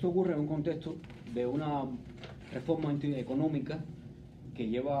 Y esto ocurre en un contexto de una reforma económica que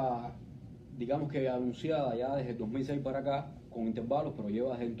lleva, digamos que anunciada ya desde 2006 para acá, con intervalos, pero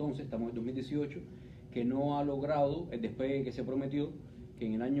lleva desde entonces, estamos en 2018, que no ha logrado el despegue que se prometió, que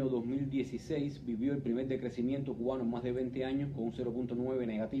en el año 2016 vivió el primer decrecimiento cubano en más de 20 años con un 0.9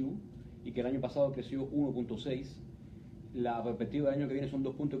 negativo, y que el año pasado creció 1.6. La perspectiva del año que viene son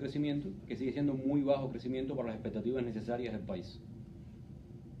 2 puntos de crecimiento, que sigue siendo muy bajo crecimiento para las expectativas necesarias del país.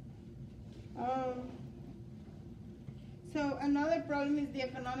 So another problem is the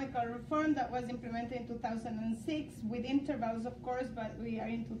economical reform that was implemented in 2006 with intervals, of course, but we are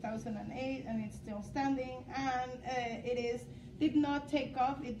in 2008 and it's still standing, and did not take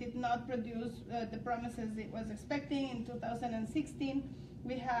off. It did not produce the promises it was expecting. In 2016,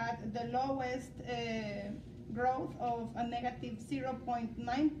 we had the lowest growth of a negative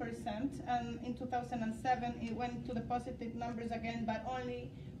 0.9%, and in 2007 it went to the positive numbers again, but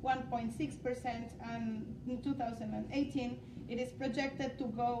only 1.6%, and in 2018 it is projected to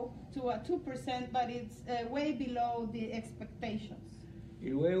go to a 2%, but it's way below the expectations. Y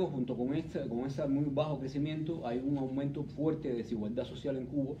luego, junto con ese muy bajo crecimiento, hay un aumento fuerte de desigualdad social en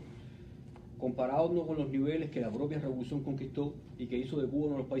Cuba, comparado con los niveles que la propia revolución conquistó y que hizo de Cuba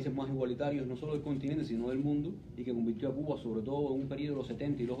uno de los países más igualitarios, no solo del continente, sino del mundo, y que convirtió a Cuba, sobre todo en un periodo de los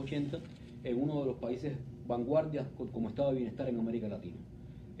 70 y los 80, en uno de los países vanguardias como estado de bienestar en América Latina.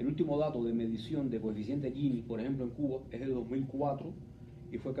 El último dato de medición de coeficiente Gini, por ejemplo, en Cuba, es de 2004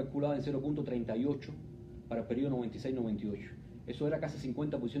 y fue calculado en 0.38 para el periodo 96-98. Eso era casi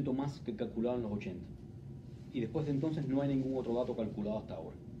 50% más que el calculado en los 80. Y después de entonces no hay ningún otro dato calculado hasta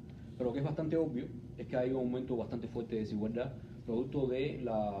ahora. Pero lo que es bastante obvio es que hay un aumento bastante fuerte de desigualdad, producto de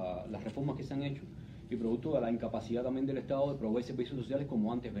las reformas que se han hecho y producto de la incapacidad también del Estado de proveer servicios sociales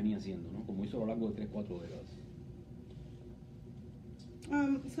como antes venía haciendo, ¿no? Como hizo a lo largo de 3-4 décadas.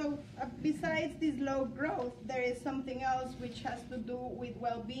 Besides this low growth, there is something else which has to do with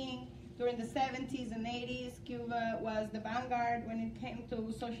well-being. During the 70s and 80s, Cuba was the vanguard when it came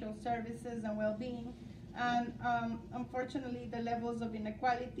to social services and well-being. And unfortunately, the levels of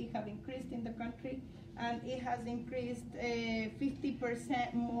inequality have increased in the country, and it has increased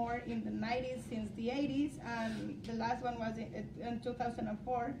 50% more in the 90s since the 80s, and the last one was in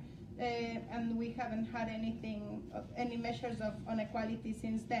 2004. And we haven't had any measures of inequality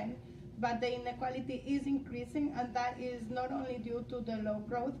since then. But the inequality is increasing, and that is not only due to the low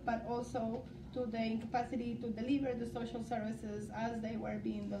growth, but also to the incapacity to deliver the social services as they were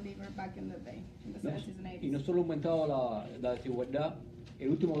being delivered back in the day, in the 70s and 80s. Y no solo ha aumentado la desigualdad, el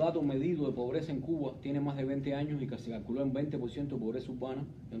último dato medido de pobreza en Cuba tiene más de 20 años y que se calculó en 20% de pobreza urbana,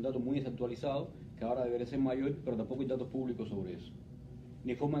 es un dato muy desactualizado, que ahora debería ser mayor, pero tampoco hay datos públicos sobre eso.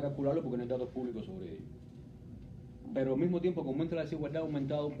 Ni forma de calcularlo porque no hay datos públicos sobre ello. Pero al mismo tiempo que aumenta la desigualdad, ha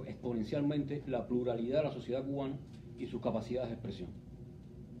aumentado exponencialmente la pluralidad de la sociedad cubana y sus capacidades de expresión.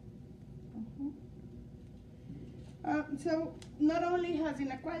 So not only has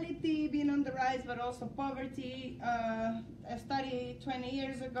inequality been on the rise, but also poverty. A study 20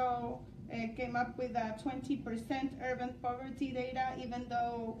 years ago came up with a 20% urban poverty data, even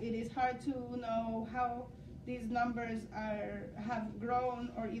though it is hard to know how these numbers have grown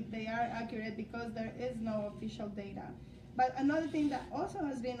or if they are accurate because there is no official data. But another thing that also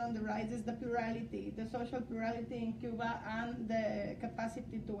has been on the rise is the plurality, the social plurality in Cuba, and the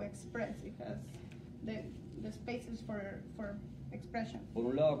capacity to express, because the spaces for expression. Por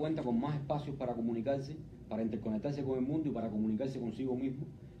un lado cuenta con más espacios para comunicarse, para interconectarse con el mundo y para comunicarse consigo mismo.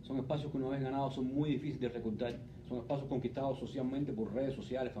 Son espacios que una vez ganados son muy difíciles de recortar. Son espacios conquistados socialmente por redes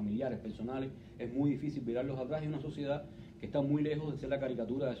sociales, familiares, personales. Es muy difícil virarlos atrás. Es una sociedad que está muy lejos de ser la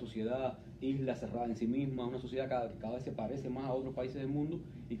caricatura de sociedad isla cerrada en sí misma. Una sociedad que cada vez se parece más a otros países del mundo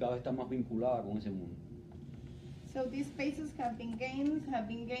y cada vez está más vinculada con ese mundo. So these spaces have been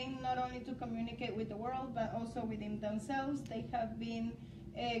gained not only to communicate with the world, but also within themselves. They have been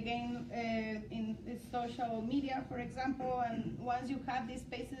gained in social media, for example, and once you have these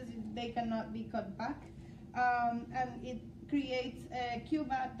spaces, they cannot be cut back. And it creates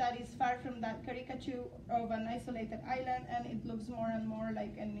Cuba that is far from that caricature of an isolated island, and it looks more and more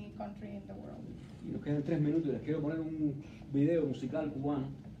like any country in the world. Y nos quedan 3 minutos y les quiero poner un video musical cubano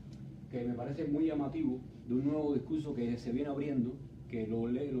que me parece muy llamativo de un nuevo discurso que se viene abriendo, que lo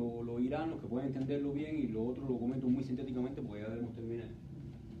oirán los que pueden entenderlo bien, y lo otro lo comento muy sintéticamente porque ya debemos terminar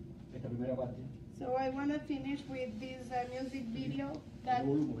esta primera parte. So I want to finish with this music video that,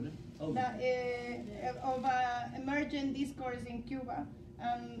 of emergent discourse in Cuba,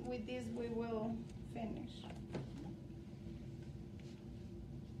 and with this we will finish.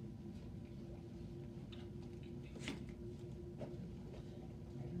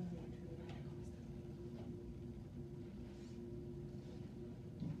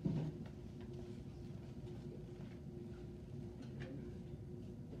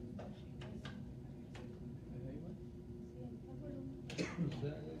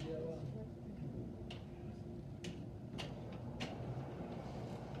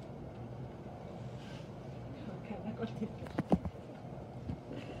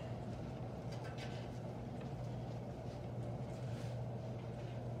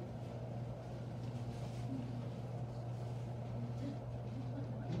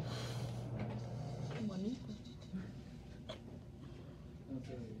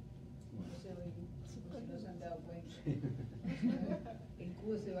 En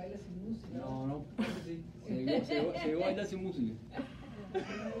Cuba se baila sin música. No, sí. Se llegó a bailar sin música.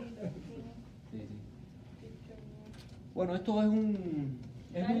 Sí. Bueno, esto es un...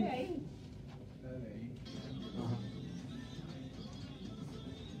 Dale ahí. Ajá.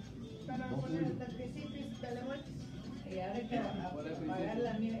 Para poner el principio de la muerte. Y ahora hay que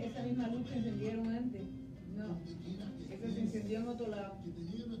apagar esa misma luz que encendieron antes. No, esa se encendió en otro lado.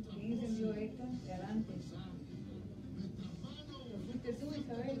 ¿Quién encendió esta? De adelante. ¿Lo fuiste tú,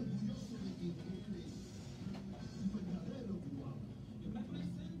 Isabel?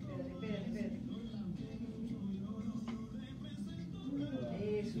 Espérate.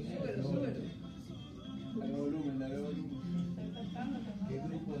 Súbelo. Dale volumen. ¿Qué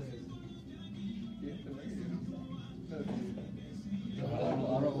grupo es ese?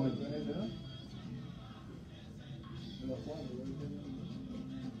 Ahora con el...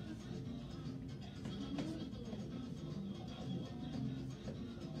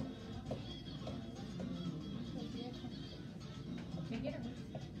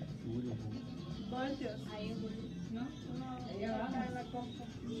 Voltios. Ahí, ¿no? Ahí abajo en la costa.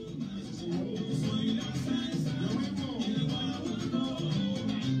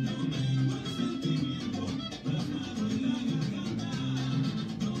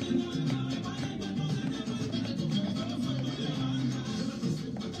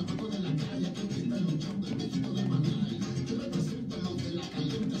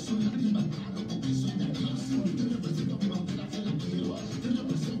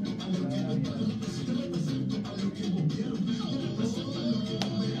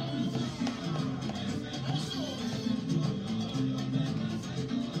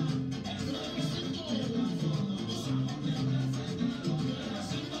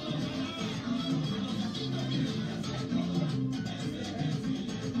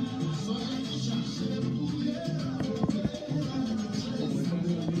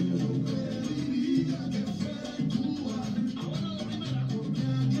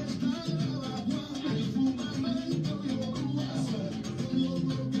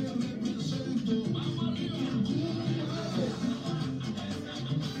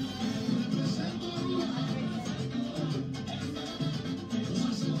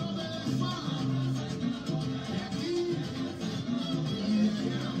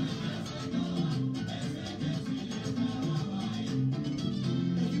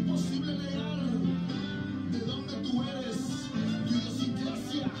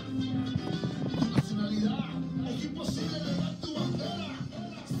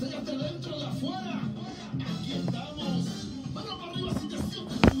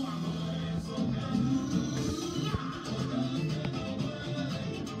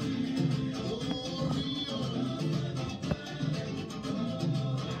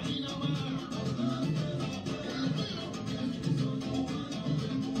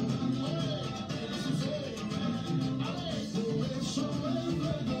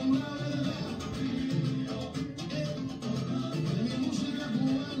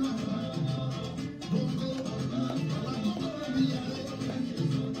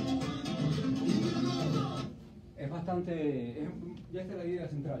 Ya esta es la idea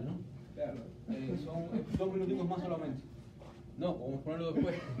central, ¿no? Claro. Son 2 minutitos más solamente. No, podemos ponerlo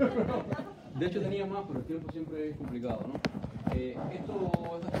después. De hecho tenía más, pero el tiempo siempre es complicado, ¿no? Esto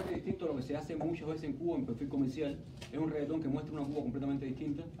es bastante distinto a lo que se hace muchas veces en Cuba en perfil comercial. Es un reggaetón que muestra una Cuba completamente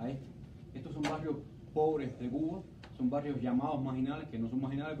distinta a este. Estos son barrios pobres de Cuba, son barrios llamados marginales, que no son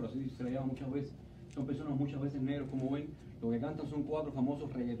marginales, pero así se les llama muchas veces. Son personas muchas veces negros, como ven. Lo que cantan son 4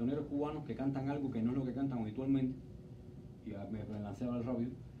 famosos reggaetoneros cubanos que cantan algo que no es lo que cantan habitualmente. Y me lancé a hablar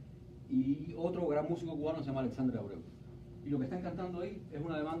rápido. Y otro gran músico cubano se llama Alejandro. Y lo que están cantando ahí es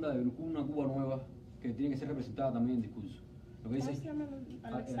una demanda de una Cuba nueva que tiene que ser representada también en discurso. Lo que dice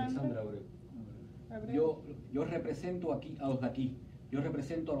Alejandro. Yo represento aquí a los de aquí, yo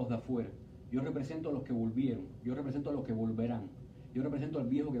represento a los de afuera, yo represento a los que volvieron, yo represento a los que volverán, yo represento al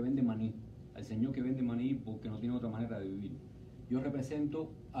viejo que vende maní, al señor que vende maní porque no tiene otra manera de vivir. Yo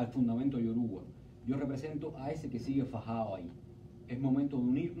represento al fundamento yoruba, yo represento a ese que sigue fajado ahí. Es momento de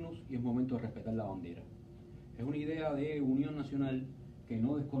unirnos y es momento de respetar la bandera. Es una idea de unión nacional que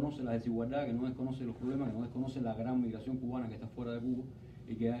no desconoce la desigualdad, que no desconoce los problemas, que no desconoce la gran migración cubana que está fuera de Cuba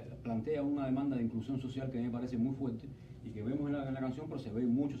y que plantea una demanda de inclusión social que me parece muy fuerte y que vemos en la canción, pero se ve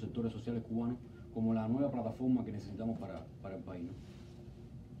en muchos sectores sociales cubanos como la nueva plataforma que necesitamos para el país, ¿no?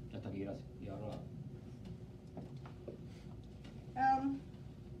 Hasta aquí, gracias. Y ahora...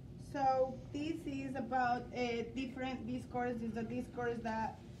 So this is about a different discourse. It's a discourse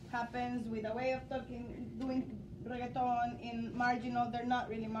that happens with a way of talking, doing reggaeton in marginal, they're not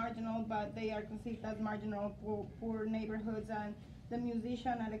really marginal, but they are considered as marginal poor neighborhoods. And the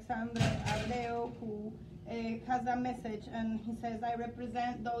musician Alejandro Abreu, who has a message, and he says, I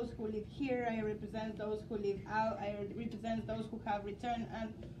represent those who live here, I represent those who live out, I represent those who have returned,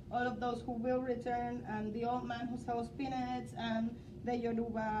 and all of those who will return, and the old man who sells peanuts, and the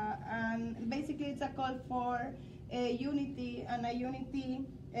Yoruba. And basically it's a call for unity and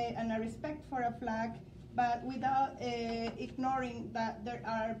a respect for a flag, but without ignoring that there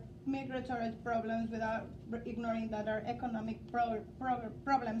are migratory problems, without ignoring that there are economic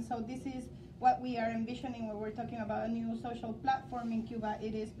problems. So this is what we are envisioning when we're talking about a new social platform in Cuba.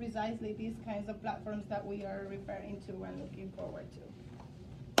 It is precisely these kinds of platforms that we are referring to and looking forward to.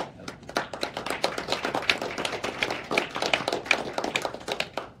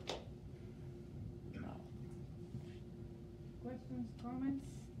 Questions, comments?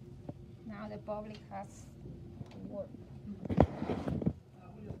 Now the public has the word.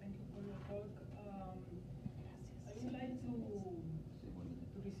 Julio, thank you for your talk. I would like to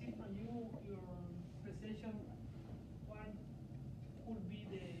receive from you your precision. What could be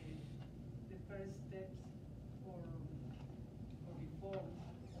the first steps for reform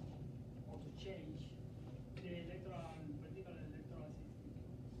or to change the electoral, particular electoral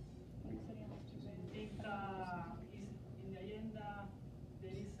system? I think in the agenda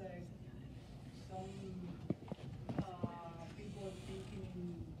there is some people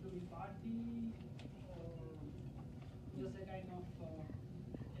thinking pluriparty or just a kind of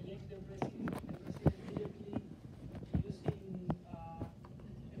elect the president directly using a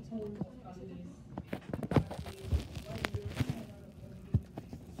pool of candidates. What is your opinion on this?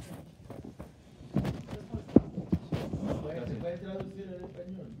 ¿Se puede traducir al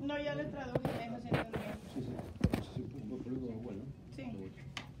español? No, ya le traduje, eso sí entendí. Sí, un público bueno. Sí.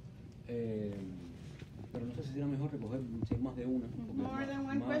 Pero no sé si será mejor recoger si hay más de una. More than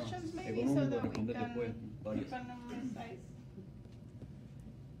one questions maybe, so that we can emphasize.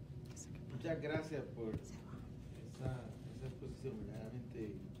 Muchas gracias por esa exposición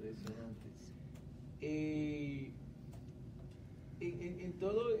verdaderamente impresionante.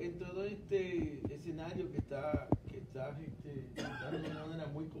 En todo este escenario que está de una manera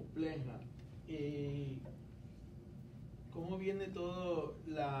muy compleja, ¿cómo viene todo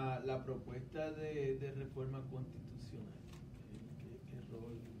la propuesta de reforma constitucional? ¿Qué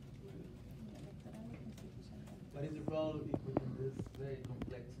rol juega? What is the role within this very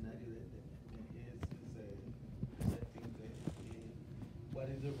complex scenario that is presenting what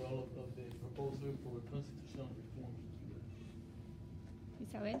is the role of the proposal for constitutional reform in Cuba?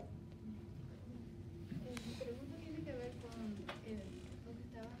 Isabel. Mi pregunta tiene que ver con lo que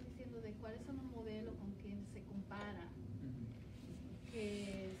estaban diciendo de cuáles son los modelos con que se compara.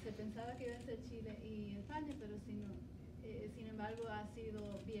 Que se pensaba que iba a ser Chile y España, pero sin embargo ha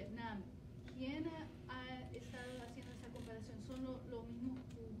sido Vietnam. ¿Quién ha estado haciendo esa comparación? Son los mismos,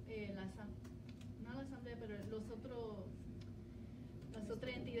 no la Asamblea, pero las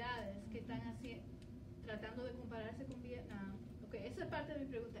otras entidades que están tratando de compararse con Vietnam. Okay, esa es parte de mi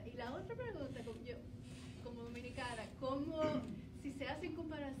pregunta. Y la otra pregunta, yo como dominicana, ¿cómo, si se hacen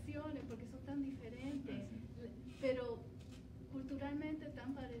comparaciones, porque son tan diferentes, pero culturalmente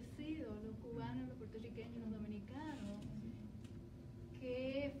tan parecidos, los cubanos, los puertorriqueños, los dominicanos,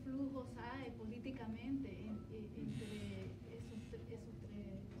 qué flujos hay políticamente entre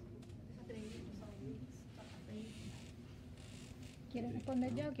 ¿Quieres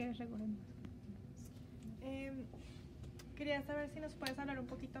responder ya o quieres recordar? Quería saber si nos puedes hablar un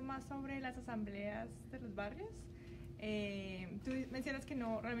poquito más sobre las asambleas de los barrios. Tú mencionas que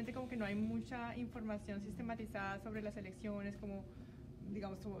no, realmente como que no hay mucha información sistematizada sobre las elecciones, como,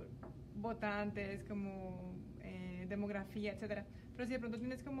 digamos, votantes, como demografía, etcétera. Pero si de pronto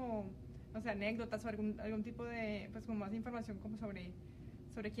tienes como, no sé, anécdotas o algún tipo de, pues como más información como sobre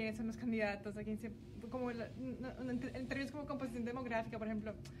quiénes son los candidatos, a quién se, como en términos como composición demográfica, por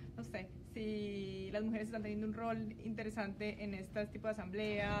ejemplo, no sé, si las mujeres están teniendo un rol interesante en este tipo de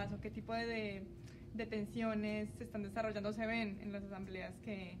asambleas o qué tipo de tensiones se están desarrollando o se ven en las asambleas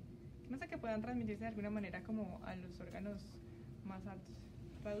que no sé, que puedan transmitirse de alguna manera como a los órganos más altos.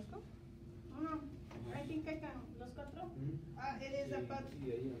 ¿Traduzco? No, I think I can. ¿Los cuatro? It is about...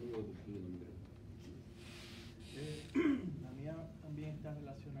 Sí, ahí amigo, la mía también está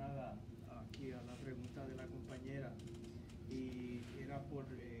relacionada aquí a la pregunta de la compañera y era por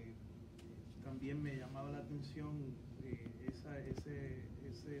también me llamaba la atención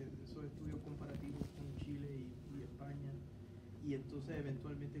esos estudios comparativos con Chile y España y entonces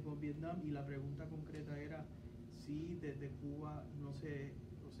eventualmente con Vietnam, y la pregunta concreta era si desde Cuba no sé,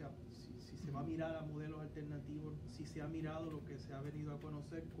 o sea, si se va a mirar a modelos alternativos, si se ha mirado lo que se ha venido a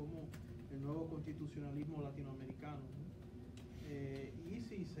conocer como el nuevo constitucionalismo latinoamericano, ¿no? Y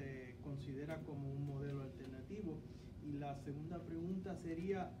si se considera como un modelo alternativo. Y la segunda pregunta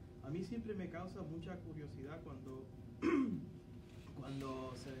sería, a mí siempre me causa mucha curiosidad cuando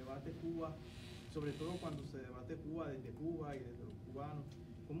se debate Cuba, sobre todo cuando se debate Cuba desde Cuba y desde los cubanos,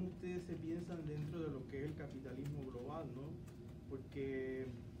 cómo ustedes se piensan dentro de lo que es el capitalismo global, ¿no? Porque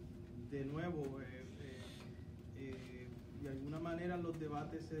de nuevo de alguna manera los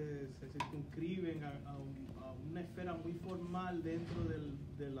debates se circunscriben a una esfera muy formal dentro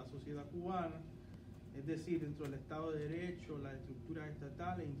de la sociedad cubana, es decir, dentro del Estado de Derecho, las estructuras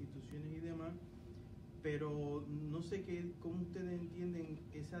estatales, instituciones y demás, pero no sé cómo ustedes entienden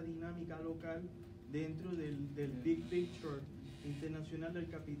esa dinámica local dentro del big picture internacional del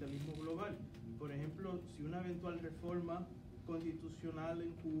capitalismo global. Por ejemplo, si una eventual reforma constitucional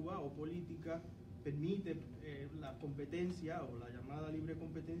en Cuba o política permite la competencia o la llamada libre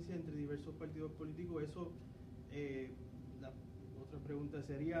competencia entre diversos partidos políticos, eso, la otra pregunta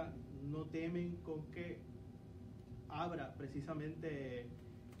sería, ¿no temen con que abra precisamente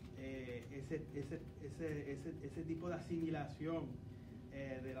ese tipo de asimilación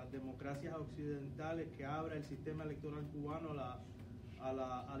de las democracias occidentales, que abra el sistema electoral cubano a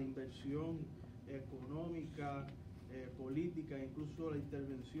la inversión económica, política, incluso la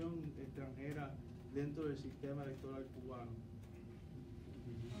intervención extranjera dentro del sistema electoral cubano?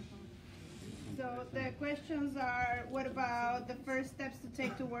 So the questions are, what about the first steps to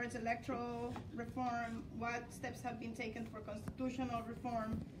take towards electoral reform? What steps have been taken for constitutional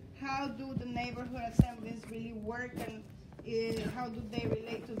reform? How do the neighborhood assemblies really work, and how do they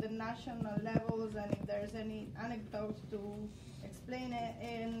relate to the national levels, and if there's any anecdotes to explain it?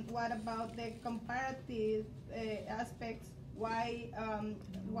 And what about the comparative aspects? Why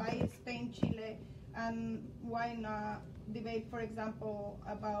Spain, Chile, and why not debate, for example,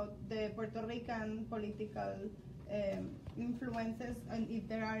 about the Puerto Rican political influences, and if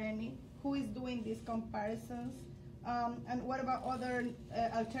there are any? Who is doing these comparisons? And what about other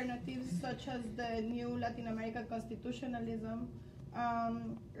alternatives, such as the new Latin American constitutionalism?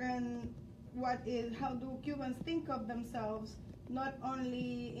 And how do Cubans think of themselves, not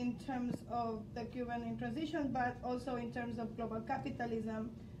only in terms of the Cuban transition, but also in terms of global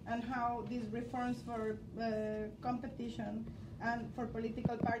capitalism, and how these reforms for competition and for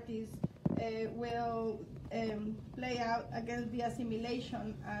political parties will play out against the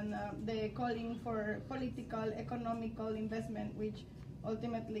assimilation and the calling for political, economical investment, which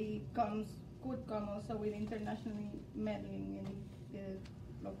ultimately could come also with internationally meddling in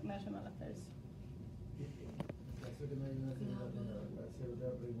national affairs. Caso que no hay una señora para hacer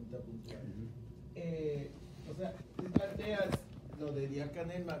otra pregunta puntual. O sea, tú planteas lo de Díaz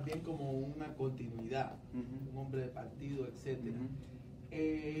Canel más bien como una continuidad, un hombre de partido, etcétera.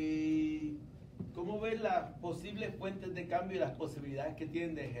 ¿Cómo ves las posibles fuentes de cambio y las posibilidades que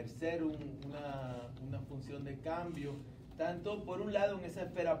tienen de ejercer una función de cambio, tanto por un lado en esa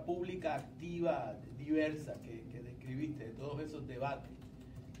esfera pública activa, diversa que describiste, de todos esos debates,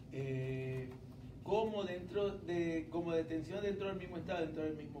 como de tensión dentro del mismo Estado, dentro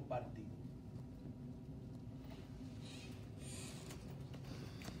del mismo partido?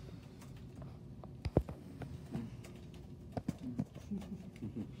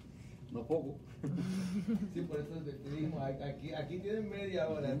 No poco. Sí, por eso te digo, aquí tienen media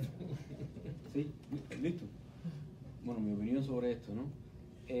hora. Sí, listo. bueno, mi opinión sobre esto, ¿no?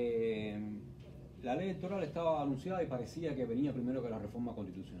 La ley electoral estaba anunciada y parecía que venía primero que la reforma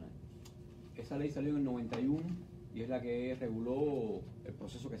constitucional. Esa ley salió en el 91 y es la que reguló el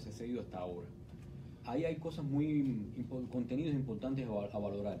proceso que se ha seguido hasta ahora. Ahí hay cosas contenidos importantes a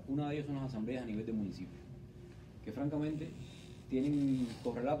valorar. Una de ellas son las asambleas a nivel de municipio, que francamente tienen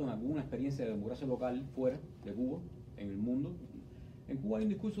correlato en alguna experiencia de democracia local fuera de Cuba, en el mundo. En Cuba hay un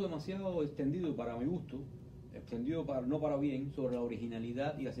discurso demasiado extendido para mi gusto, extendido no para bien, sobre la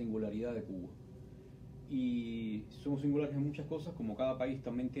originalidad y la singularidad de Cuba. Y somos singulares en muchas cosas, como cada país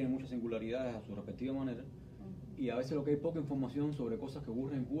también tiene muchas singularidades a su respectiva manera, y a veces lo que hay poca información sobre cosas que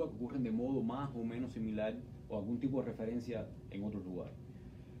ocurren en Cuba, que ocurren de modo más o menos similar o algún tipo de referencia en otros lugares.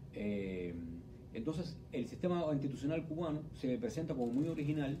 Entonces, el sistema institucional cubano se presenta como muy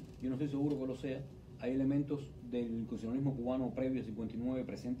original, yo no estoy seguro que lo sea. Hay elementos del constitucionalismo cubano previo al 59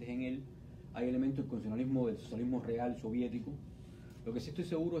 presentes en él, hay elementos del constitucionalismo del socialismo real soviético. Lo que sí estoy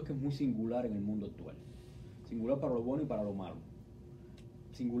seguro es que es muy singular en el mundo actual, singular para lo bueno y para lo malo,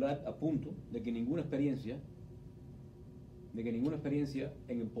 singular a punto de que ninguna experiencia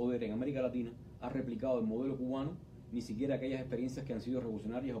en el poder en América Latina ha replicado el modelo cubano, ni siquiera aquellas experiencias que han sido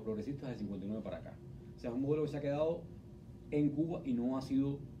revolucionarias o progresistas del 59 para acá. O sea, es un modelo que se ha quedado en Cuba y no ha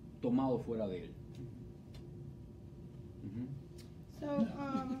sido tomado fuera de él. So,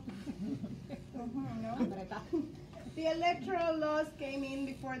 the electoral laws came in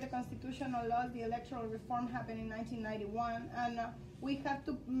before the constitutional laws. The electoral reform happened in 1991, and we have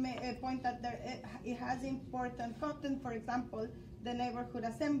to point that it has important content. For example, the neighborhood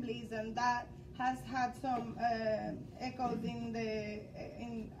assemblies, and that has had some echoes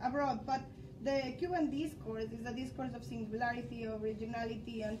in abroad. But the Cuban discourse is a discourse of singularity,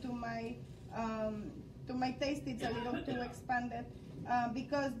 originality, and to my taste, it's a little too expanded.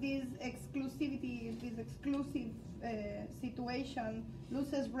 Because this exclusivity, this exclusive situation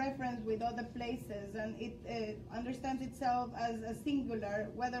loses reference with other places, and it understands itself as a singular,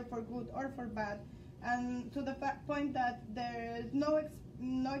 whether for good or for bad, and to the point that there is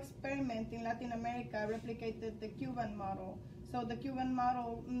no experiment in Latin America replicated the Cuban model. So the Cuban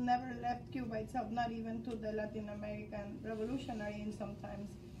model never left Cuba itself, not even to the Latin American revolutionary in sometimes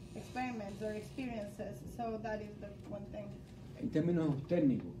experiments or experiences. So that is the one thing. En términos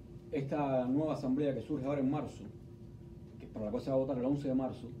técnicos, esta nueva asamblea que surge ahora en marzo, que para la cual se va a votar el 11 de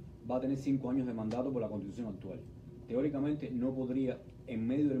marzo, va a tener 5 años de mandato por la Constitución actual. Teóricamente no podría, en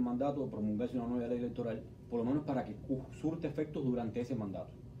medio del mandato, promulgarse una nueva ley electoral, por lo menos para que surte efectos durante ese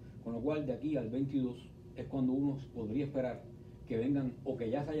mandato. Con lo cual, de aquí al 22 es cuando uno podría esperar que vengan, o que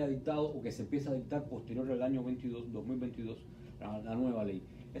ya se haya dictado, o que se empiece a dictar posterior al año 2022, la nueva ley.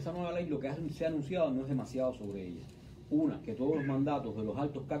 Esa nueva ley, lo que se ha anunciado no es demasiado sobre ella. Una, que todos los mandatos de los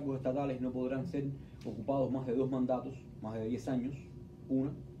altos cargos estatales no podrán ser ocupados más de 2 mandatos, más de 10 años.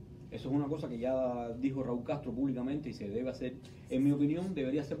 Una, eso es una cosa que ya dijo Raúl Castro públicamente y se debe hacer. En mi opinión,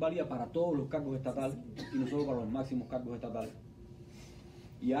 debería ser válida para todos los cargos estatales y no solo para los máximos cargos estatales.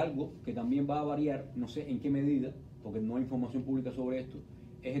 Y algo que también va a variar, no sé en qué medida, porque no hay información pública sobre esto,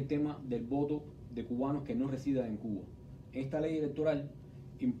 es el tema del voto de cubanos que no residan en Cuba. Esta ley electoral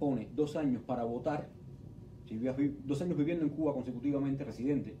impone 2 años para votar. Si vivías 2 años viviendo en Cuba consecutivamente,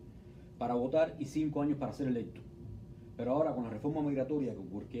 residente, para votar, y 5 años para ser electo. Pero ahora, con la reforma migratoria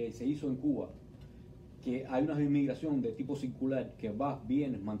que se hizo en Cuba, que hay una inmigración de tipo circular, que va,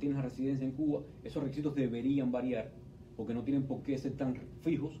 viene, mantiene la residencia en Cuba, esos requisitos deberían variar, porque no tienen por qué ser tan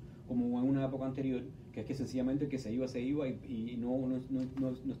fijos como en una época anterior, que es que sencillamente el que se iba y no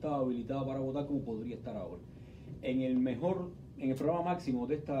estaba habilitado para votar como podría estar ahora. En el programa máximo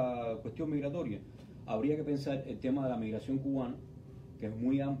de esta cuestión migratoria, habría que pensar el tema de la migración cubana, que es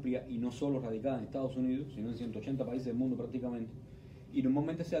muy amplia y no solo radicada en Estados Unidos, sino en 180 países del mundo prácticamente. Y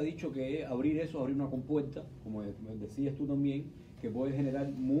normalmente se ha dicho que abrir una compuerta, como decías tú también, que puede generar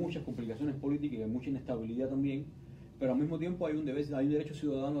muchas complicaciones políticas y mucha inestabilidad también, pero al mismo tiempo hay un derecho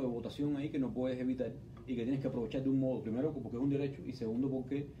ciudadano de votación ahí que no puedes evitar y que tienes que aprovechar de un modo, primero porque es un derecho y segundo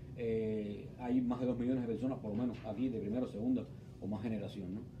porque hay más de 2 millones de personas, por lo menos aquí, de primera, segunda o más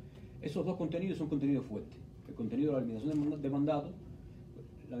generación, ¿no? Esos dos contenidos son contenidos fuertes. El contenido de la eliminación de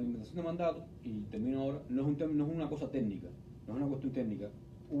mandato, y termino ahora, no es una cosa técnica, no es una cuestión técnica.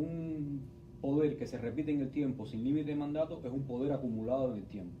 Un poder que se repite en el tiempo sin límite de mandato es un poder acumulado en el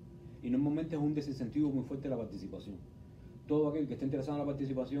tiempo. Y normalmente es un desincentivo muy fuerte de la participación. Todo aquel que esté interesado en la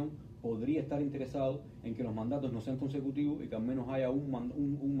participación podría estar interesado en que los mandatos no sean consecutivos y que al menos haya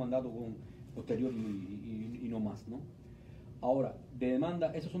un mandato posterior y no más, ¿no? Ahora,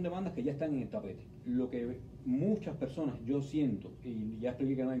 esas son demandas que ya están en el tapete. Lo que muchas personas, yo siento, y ya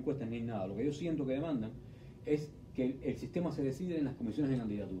expliqué que no hay encuestas ni nada, lo que yo siento que demandan es que el sistema se decide en las comisiones de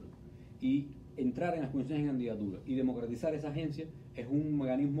candidatura. Y entrar en las comisiones de candidatura y democratizar esa agencia es un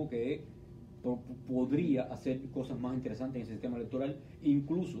mecanismo que podría hacer cosas más interesantes en el sistema electoral,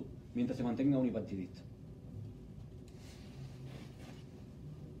 incluso mientras se mantenga unipartidista.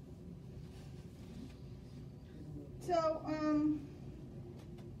 So,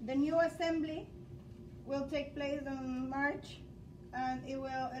 the new assembly will take place in March, and it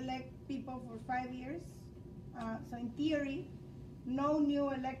will elect people for 5 years. So in theory, no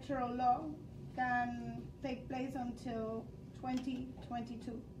new electoral law can take place until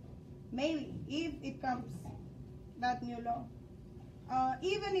 2022. Maybe, if it comes, that new law.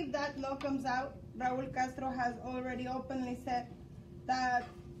 Even if that law comes out, Raúl Castro has already openly said that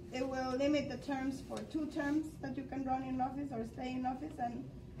it will limit the terms for 2 terms that you can run in office or stay in office,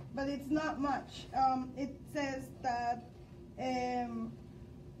 but it's not much. It says that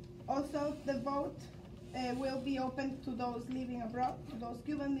also the vote will be open to those living abroad, to those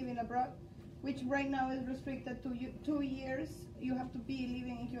Cubans living abroad, which right now is restricted to 2 years. You have to be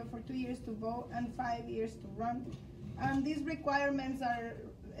living in Cuba for 2 years to vote and 5 years to run. And these requirements are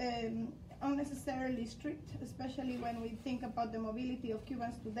unnecessarily strict, especially when we think about the mobility of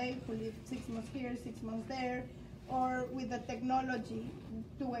Cubans today who live 6 months here, 6 months there, or with the technology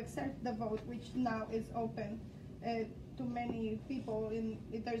to exert the vote, which now is open to many people.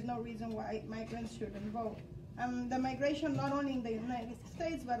 There's no reason why migrants shouldn't vote. The migration not only in the United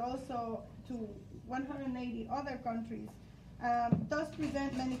States, but also to 180 other countries does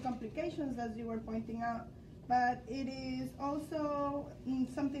present many complications, as you were pointing out. But it is also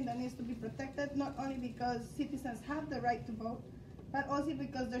something that needs to be protected, not only because citizens have the right to vote, but also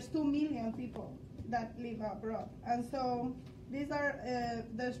because there's 2 million people that live abroad. And so these are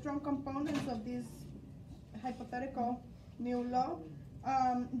the strong components of this hypothetical new law.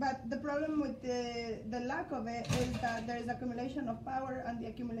 But the problem with the lack of it is that there is accumulation of power, and the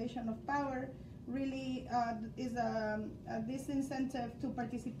accumulation of power really is a disincentive to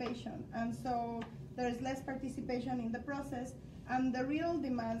participation. And so there's less participation in the process, and the real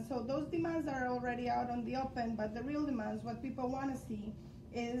demands, so those demands are already out on the open, but the real demands, what people want to see,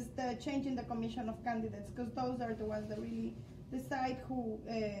 is the change in the commission of candidates, because those are the ones that really decide who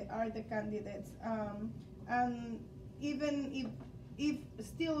are the candidates. And even if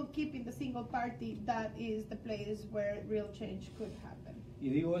still keeping the single party, that is the place where real change could happen. Y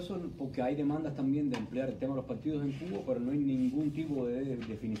digo eso porque hay demandas también de emplear el tema de los partidos en Cuba, pero no hay ningún tipo de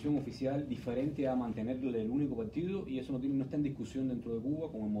definición oficial diferente a mantenerle el único partido, y eso no está en discusión dentro de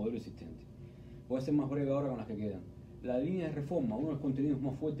Cuba con el modelo existente. Voy a ser más breve ahora con las que quedan. La línea de reforma, uno de los contenidos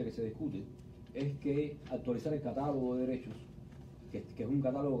más fuertes que se discute, es que actualizar el catálogo de derechos, que es un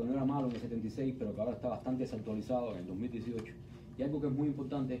catálogo que no era malo en el 76, pero que ahora está bastante desactualizado en el 2018. Y algo que es muy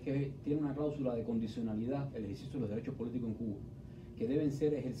importante es que tiene una cláusula de condicionalidad el ejercicio de los derechos políticos en Cuba, que deben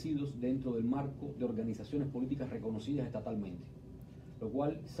ser ejercidos dentro del marco de organizaciones políticas reconocidas estatalmente, lo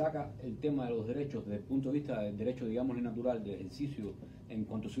cual saca el tema de los derechos desde el punto de vista del derecho, digamos, natural de ejercicio en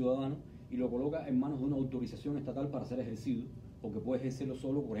cuanto ciudadano, y lo coloca en manos de una autorización estatal para ser ejercido, porque puede ejercerlo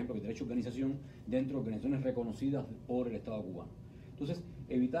solo, por ejemplo, el derecho de organización dentro de organizaciones reconocidas por el Estado cubano. Entonces,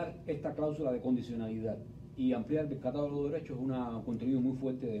 evitar esta cláusula de condicionalidad y ampliar el catálogo de derechos es un contenido muy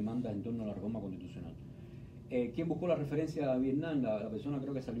fuerte de demandas en torno a la reforma constitucional. ¿Quién buscó la referencia a Vietnam? La persona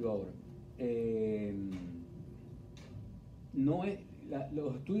creo que salió ahora.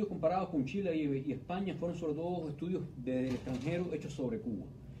 Los estudios comparados con Chile y España fueron sobre todo estudios del extranjero hechos sobre Cuba,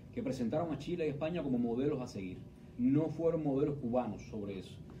 que presentaron a Chile y España como modelos a seguir. No fueron modelos cubanos sobre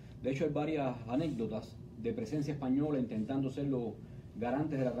eso. De hecho, hay varias anécdotas de presencia española intentando ser los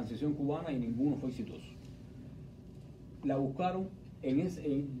garantes de la transición cubana, y ninguno fue exitoso. La buscaron.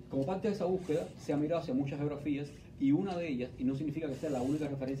 Como parte de esa búsqueda se ha mirado hacia muchas geografías, y una de ellas, y no significa que sea la única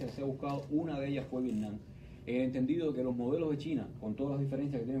referencia que se ha buscado, una de ellas fue Vietnam. En el entendido de que los modelos de China, con todas las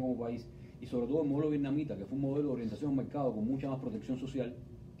diferencias que tienen como país, y sobre todo el modelo vietnamita, que fue un modelo de orientación al mercado con mucha más protección social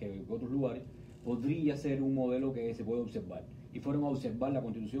que otros lugares, podría ser un modelo que se puede observar. Y fueron a observar la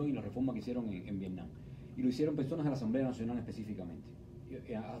constitución y la reforma que hicieron en Vietnam. Y lo hicieron personas de la Asamblea Nacional específicamente.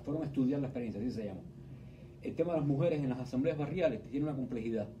 Fueron a estudiar la experiencia, así se llama. El tema de las mujeres en las asambleas barriales tiene una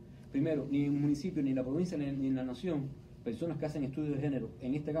complejidad. Primero, ni en el municipio, ni en la provincia, ni en la nación, personas que hacen estudios de género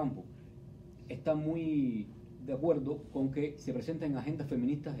en este campo están muy de acuerdo con que se presenten agendas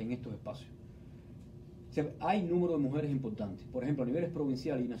feministas en estos espacios. O sea, hay número de mujeres importantes. Por ejemplo, a niveles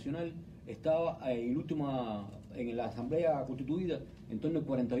provincial y nacional estaba en la asamblea constituida en torno al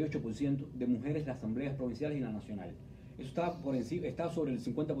 48% de mujeres en las asambleas provinciales y la nacional. Eso está por encima, está sobre el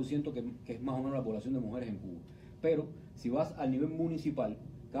 50% que es más o menos la población de mujeres en Cuba. Pero si vas al nivel municipal,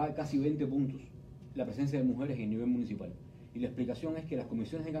 cae casi 20 puntos la presencia de mujeres en el nivel municipal. Y la explicación es que las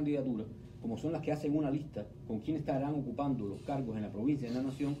comisiones de candidatura, como son las que hacen una lista con quiénes estarán ocupando los cargos en la provincia y en la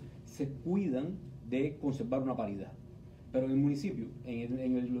nación, se cuidan de conservar una paridad. Pero en el municipio, en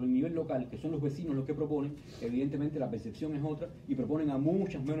el nivel local, que son los vecinos los que proponen, evidentemente la percepción es otra y proponen a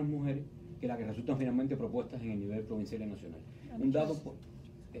muchas menos mujeres que las que resultan finalmente propuestas en el nivel provincial y nacional. Un dato,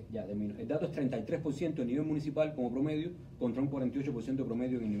 ya termino, el dato es 33% en nivel municipal como promedio contra un 48%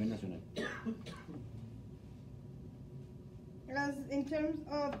 promedio en el nivel nacional. As in terms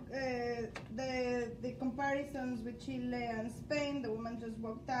of the comparisons with Chile and Spain, the woman just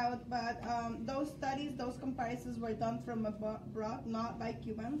walked out, but those studies, those comparisons were done from abroad, not by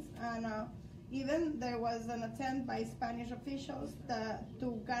Cubans, and even there was an attempt by Spanish officials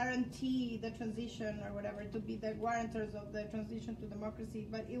to guarantee the transition or whatever, to be the guarantors of the transition to democracy,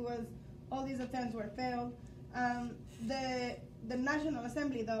 but all these attempts were failed. The National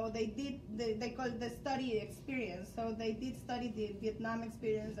Assembly, though, they call it the study experience. So they did study the Vietnam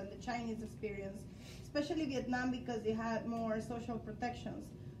experience and the Chinese experience, especially Vietnam because it had more social protections.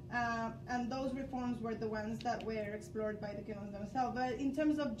 And those reforms were the ones that were explored by the Cubans themselves. But in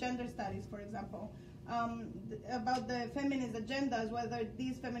terms of gender studies, for example, about the feminist agendas, whether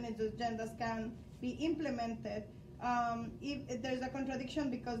these feminist agendas can be implemented, if there's a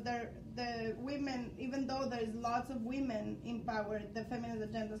contradiction because the women, even though there's lots of women in power, the feminist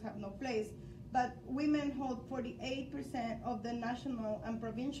agendas have no place. But women hold 48% of the national and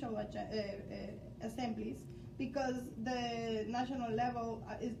provincial assemblies because the national level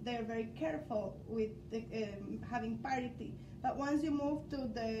they're very careful with having parity. But once you move to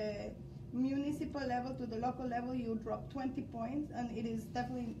the municipal level, to the local level, you drop 20 points, and it is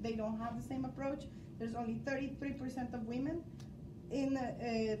definitely, they don't have the same approach. There's only 33% of women in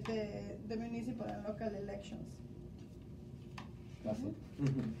the municipal and local elections. Gracias.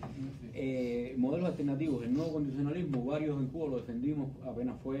 Modelos alternativos, el nuevo constitucionalismo, varios en Cuba lo defendimos,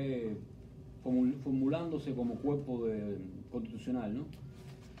 apenas fue formulándose como cuerpo constitucional, ¿no?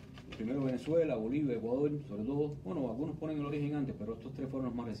 Primero Venezuela, Bolivia, Ecuador, sobre todo, bueno, algunos ponen el origen antes, pero estos tres fueron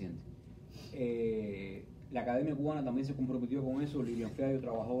los más recientes. La Academia Cubana también se comprometió con eso, Lilian Fiallo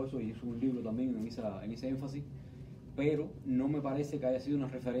trabajó eso y hizo un libro también en ese énfasis, pero no me parece que haya sido una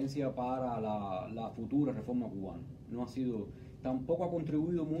referencia para la futura reforma cubana. No ha sido, tampoco ha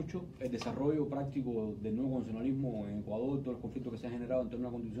contribuido mucho el desarrollo práctico del nuevo constitucionalismo en Ecuador, todo el conflicto que se ha generado en torno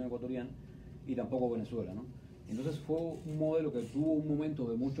a la constitución ecuatoriana, y tampoco Venezuela, ¿no? Entonces fue un modelo que tuvo un momento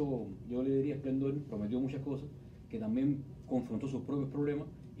de mucho, yo le diría esplendor, prometió muchas cosas, que también confrontó sus propios problemas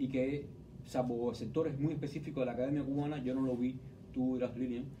y que, salvo sectores muy específicos de la Academia Cubana, yo no lo vi, tú dirás,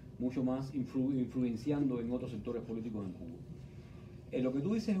 Lilian, mucho más influenciando en otros sectores políticos en Cuba. Lo que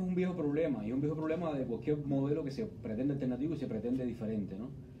tú dices es un viejo problema, y es un viejo problema de cualquier modelo que se pretende alternativo y se pretende diferente, ¿no?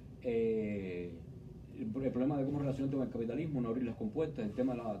 El problema de cómo relacionarte con el capitalismo, no abrir las compuertas, el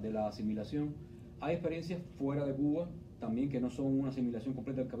tema de la asimilación. Hay experiencias fuera de Cuba también que no son una asimilación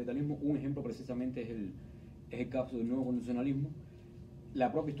completa del capitalismo. Un ejemplo precisamente es el caso del nuevo constitucionalismo.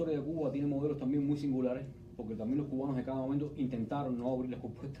 La propia historia de Cuba tiene modelos también muy singulares, porque también los cubanos de cada momento intentaron no abrir las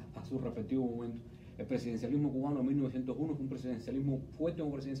compuertas a su respectivo momento. El presidencialismo cubano en 1901 fue un presidencialismo fuerte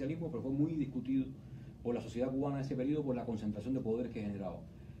como presidencialismo, pero fue muy discutido por la sociedad cubana de ese periodo por la concentración de poderes que generaba.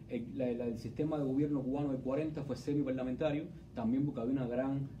 El sistema de gobierno cubano del 40 fue semiparlamentario, también porque había una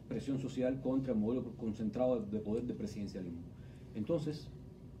gran presión social contra el modelo concentrado de poder del presidencialismo. Entonces,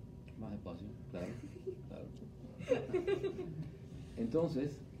 más despacio, claro.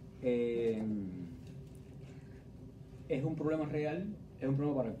 Entonces, es un problema real, es un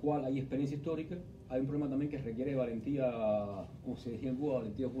problema para el cual hay experiencia histórica, hay un problema también que requiere valentía, como se decía en Cuba,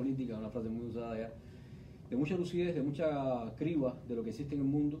 valentía política, una frase muy usada ya, de mucha lucidez, de mucha criba de lo que existe en el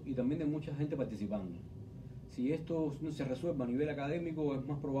mundo y también de mucha gente participando. Si esto no se resuelve a nivel académico, es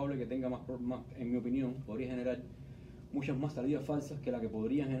más probable que tenga más, en mi opinión, podría generar muchas más salidas falsas que la que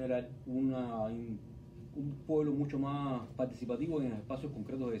podría generar un pueblo mucho más participativo en espacios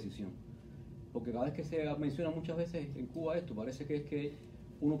concretos de decisión. Porque cada vez que se menciona muchas veces en Cuba esto, parece que es que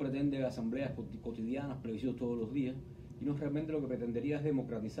uno pretende asambleas cotidianas, plebiscitos todos los días, y no realmente lo que pretendería es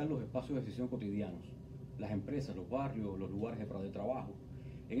democratizar los espacios de decisión cotidianos, las empresas, los barrios, los lugares de trabajo.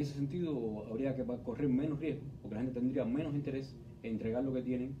 En ese sentido habría que correr menos riesgo, porque la gente tendría menos interés en entregar lo que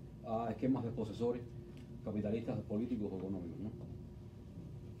tienen a esquemas desposesores, capitalistas, políticos o económicos, ¿no?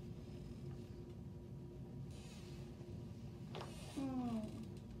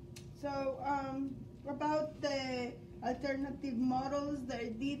 So, about the alternative models,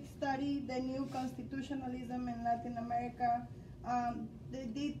 they did study the new constitutionalism in Latin America. They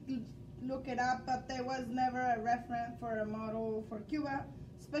did look it up, but there was never a reference for a model for Cuba.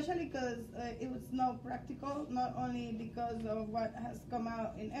 especially because it was not practical, not only because of what has come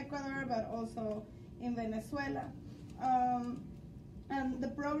out in Ecuador, but also in Venezuela. And the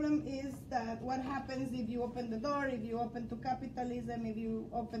problem is that what happens if you open the door, if you open to capitalism, if you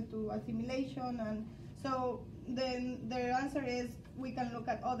open to assimilation, and so then their answer is we can look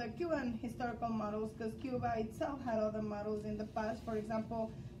at other Cuban historical models, because Cuba itself had other models in the past. For example,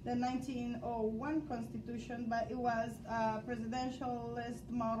 the 1901 constitution, but it was a presidentialist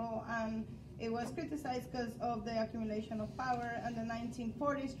model, and it was criticized because of the accumulation of power, and the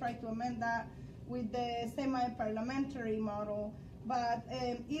 1940s tried to amend that with the semi-parliamentary model. But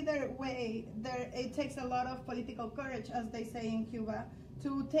either way, it takes a lot of political courage, as they say in Cuba,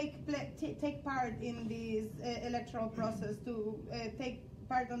 to take part in this electoral process, to take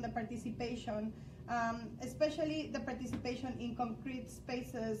part on the participation, especially the participation in concrete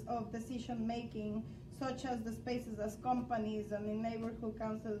spaces of decision making, such as the spaces as companies and in neighborhood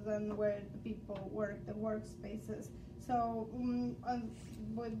councils and where the people work, the workspaces. So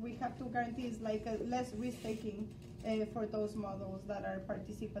what we have to guarantee is like a less risk-taking for those models that are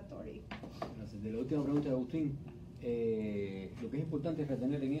participatory. Gracias. De la última pregunta de Agustín, lo que es importante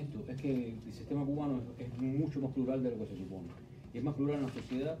retener en esto es que el sistema cubano es mucho más plural de lo que se supone. Y es más plural en la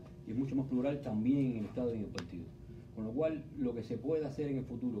sociedad y es mucho más plural también en el Estado y en el partido. Con lo cual, lo que se puede hacer en el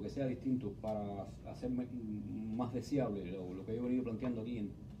futuro, que sea distinto para hacer más deseable, lo que yo he venido planteando aquí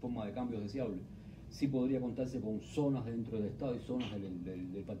en forma de cambios deseables, sí podría contarse con zonas dentro del Estado y zonas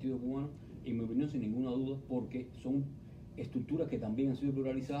del Partido Cubano, en mi opinión, sin ninguna duda, porque son estructuras que también han sido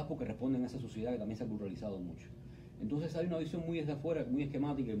pluralizadas porque responden a esa sociedad que también se ha pluralizado mucho. Entonces hay una visión muy desde afuera, muy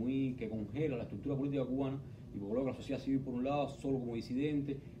esquemática y que congela la estructura política cubana y coloca la sociedad civil por un lado solo como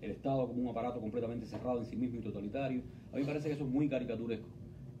disidente, el Estado como un aparato completamente cerrado en sí mismo y totalitario. A mí me parece que eso es muy caricaturesco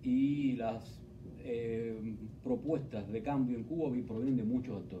y las propuestas de cambio en Cuba provienen de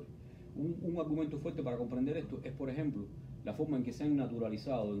muchos actores. Un argumento fuerte para comprender esto es, por ejemplo, la forma en que se han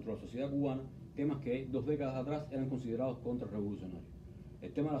naturalizado dentro de la sociedad cubana temas que 2 décadas atrás eran considerados contrarrevolucionarios.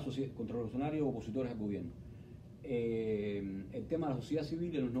 El tema de la sociedad contrarrevolucionaria opositores al gobierno. El tema de la sociedad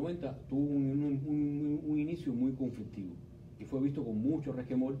civil en los 90 tuvo un inicio muy conflictivo y fue visto con mucho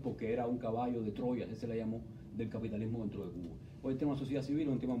resquemor porque era un caballo de Troya, así se le llamó, del capitalismo dentro de Cuba. Hoy el tema de la sociedad civil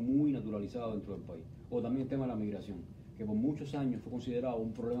es un tema muy naturalizado dentro del país. O también el tema de la migración, que por muchos años fue considerado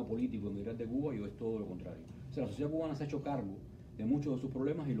un problema político emigrar de Cuba y hoy es todo lo contrario. O sea, la sociedad cubana se ha hecho cargo de muchos de sus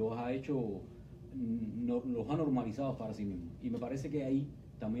problemas y los ha normalizado para sí mismo. Y me parece que ahí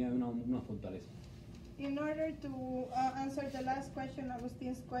también hay una fortaleza. In order to answer the last question,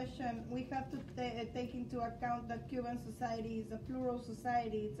 Agustin's question, we have to take into account that Cuban society is a plural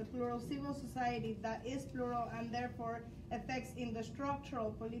society. It's a plural civil society that is plural and therefore affects in the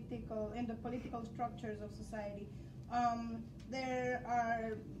structural political structures of society. There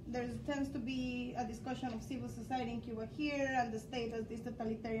tends to be a discussion of civil society in Cuba here and the state as this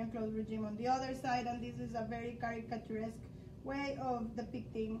totalitarian closed regime on the other side, and this is a very caricaturesque way of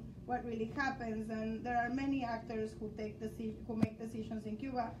depicting what really happens. And there are many actors who make decisions in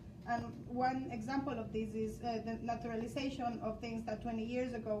Cuba, and one example of this is the naturalization of things that 20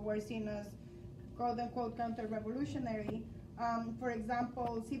 years ago were seen as quote-unquote counter-revolutionary. For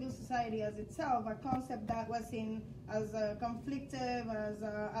example, civil society as itself, a concept that was seen as conflictive, as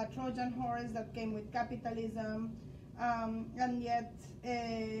a Trojan horse that came with capitalism, and yet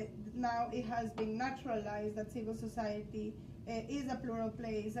now it has been naturalized that civil society is a plural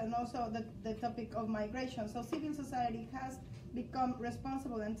place, and also the topic of migration. So civil society has become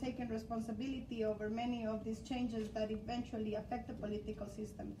responsible and taken responsibility over many of these changes that eventually affect the political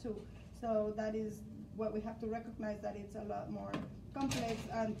system too. So that is what we have to recognize, that it's a lot more complex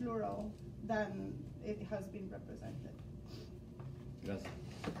and plural than it has been represented.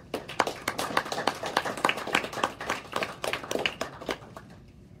 Gracias.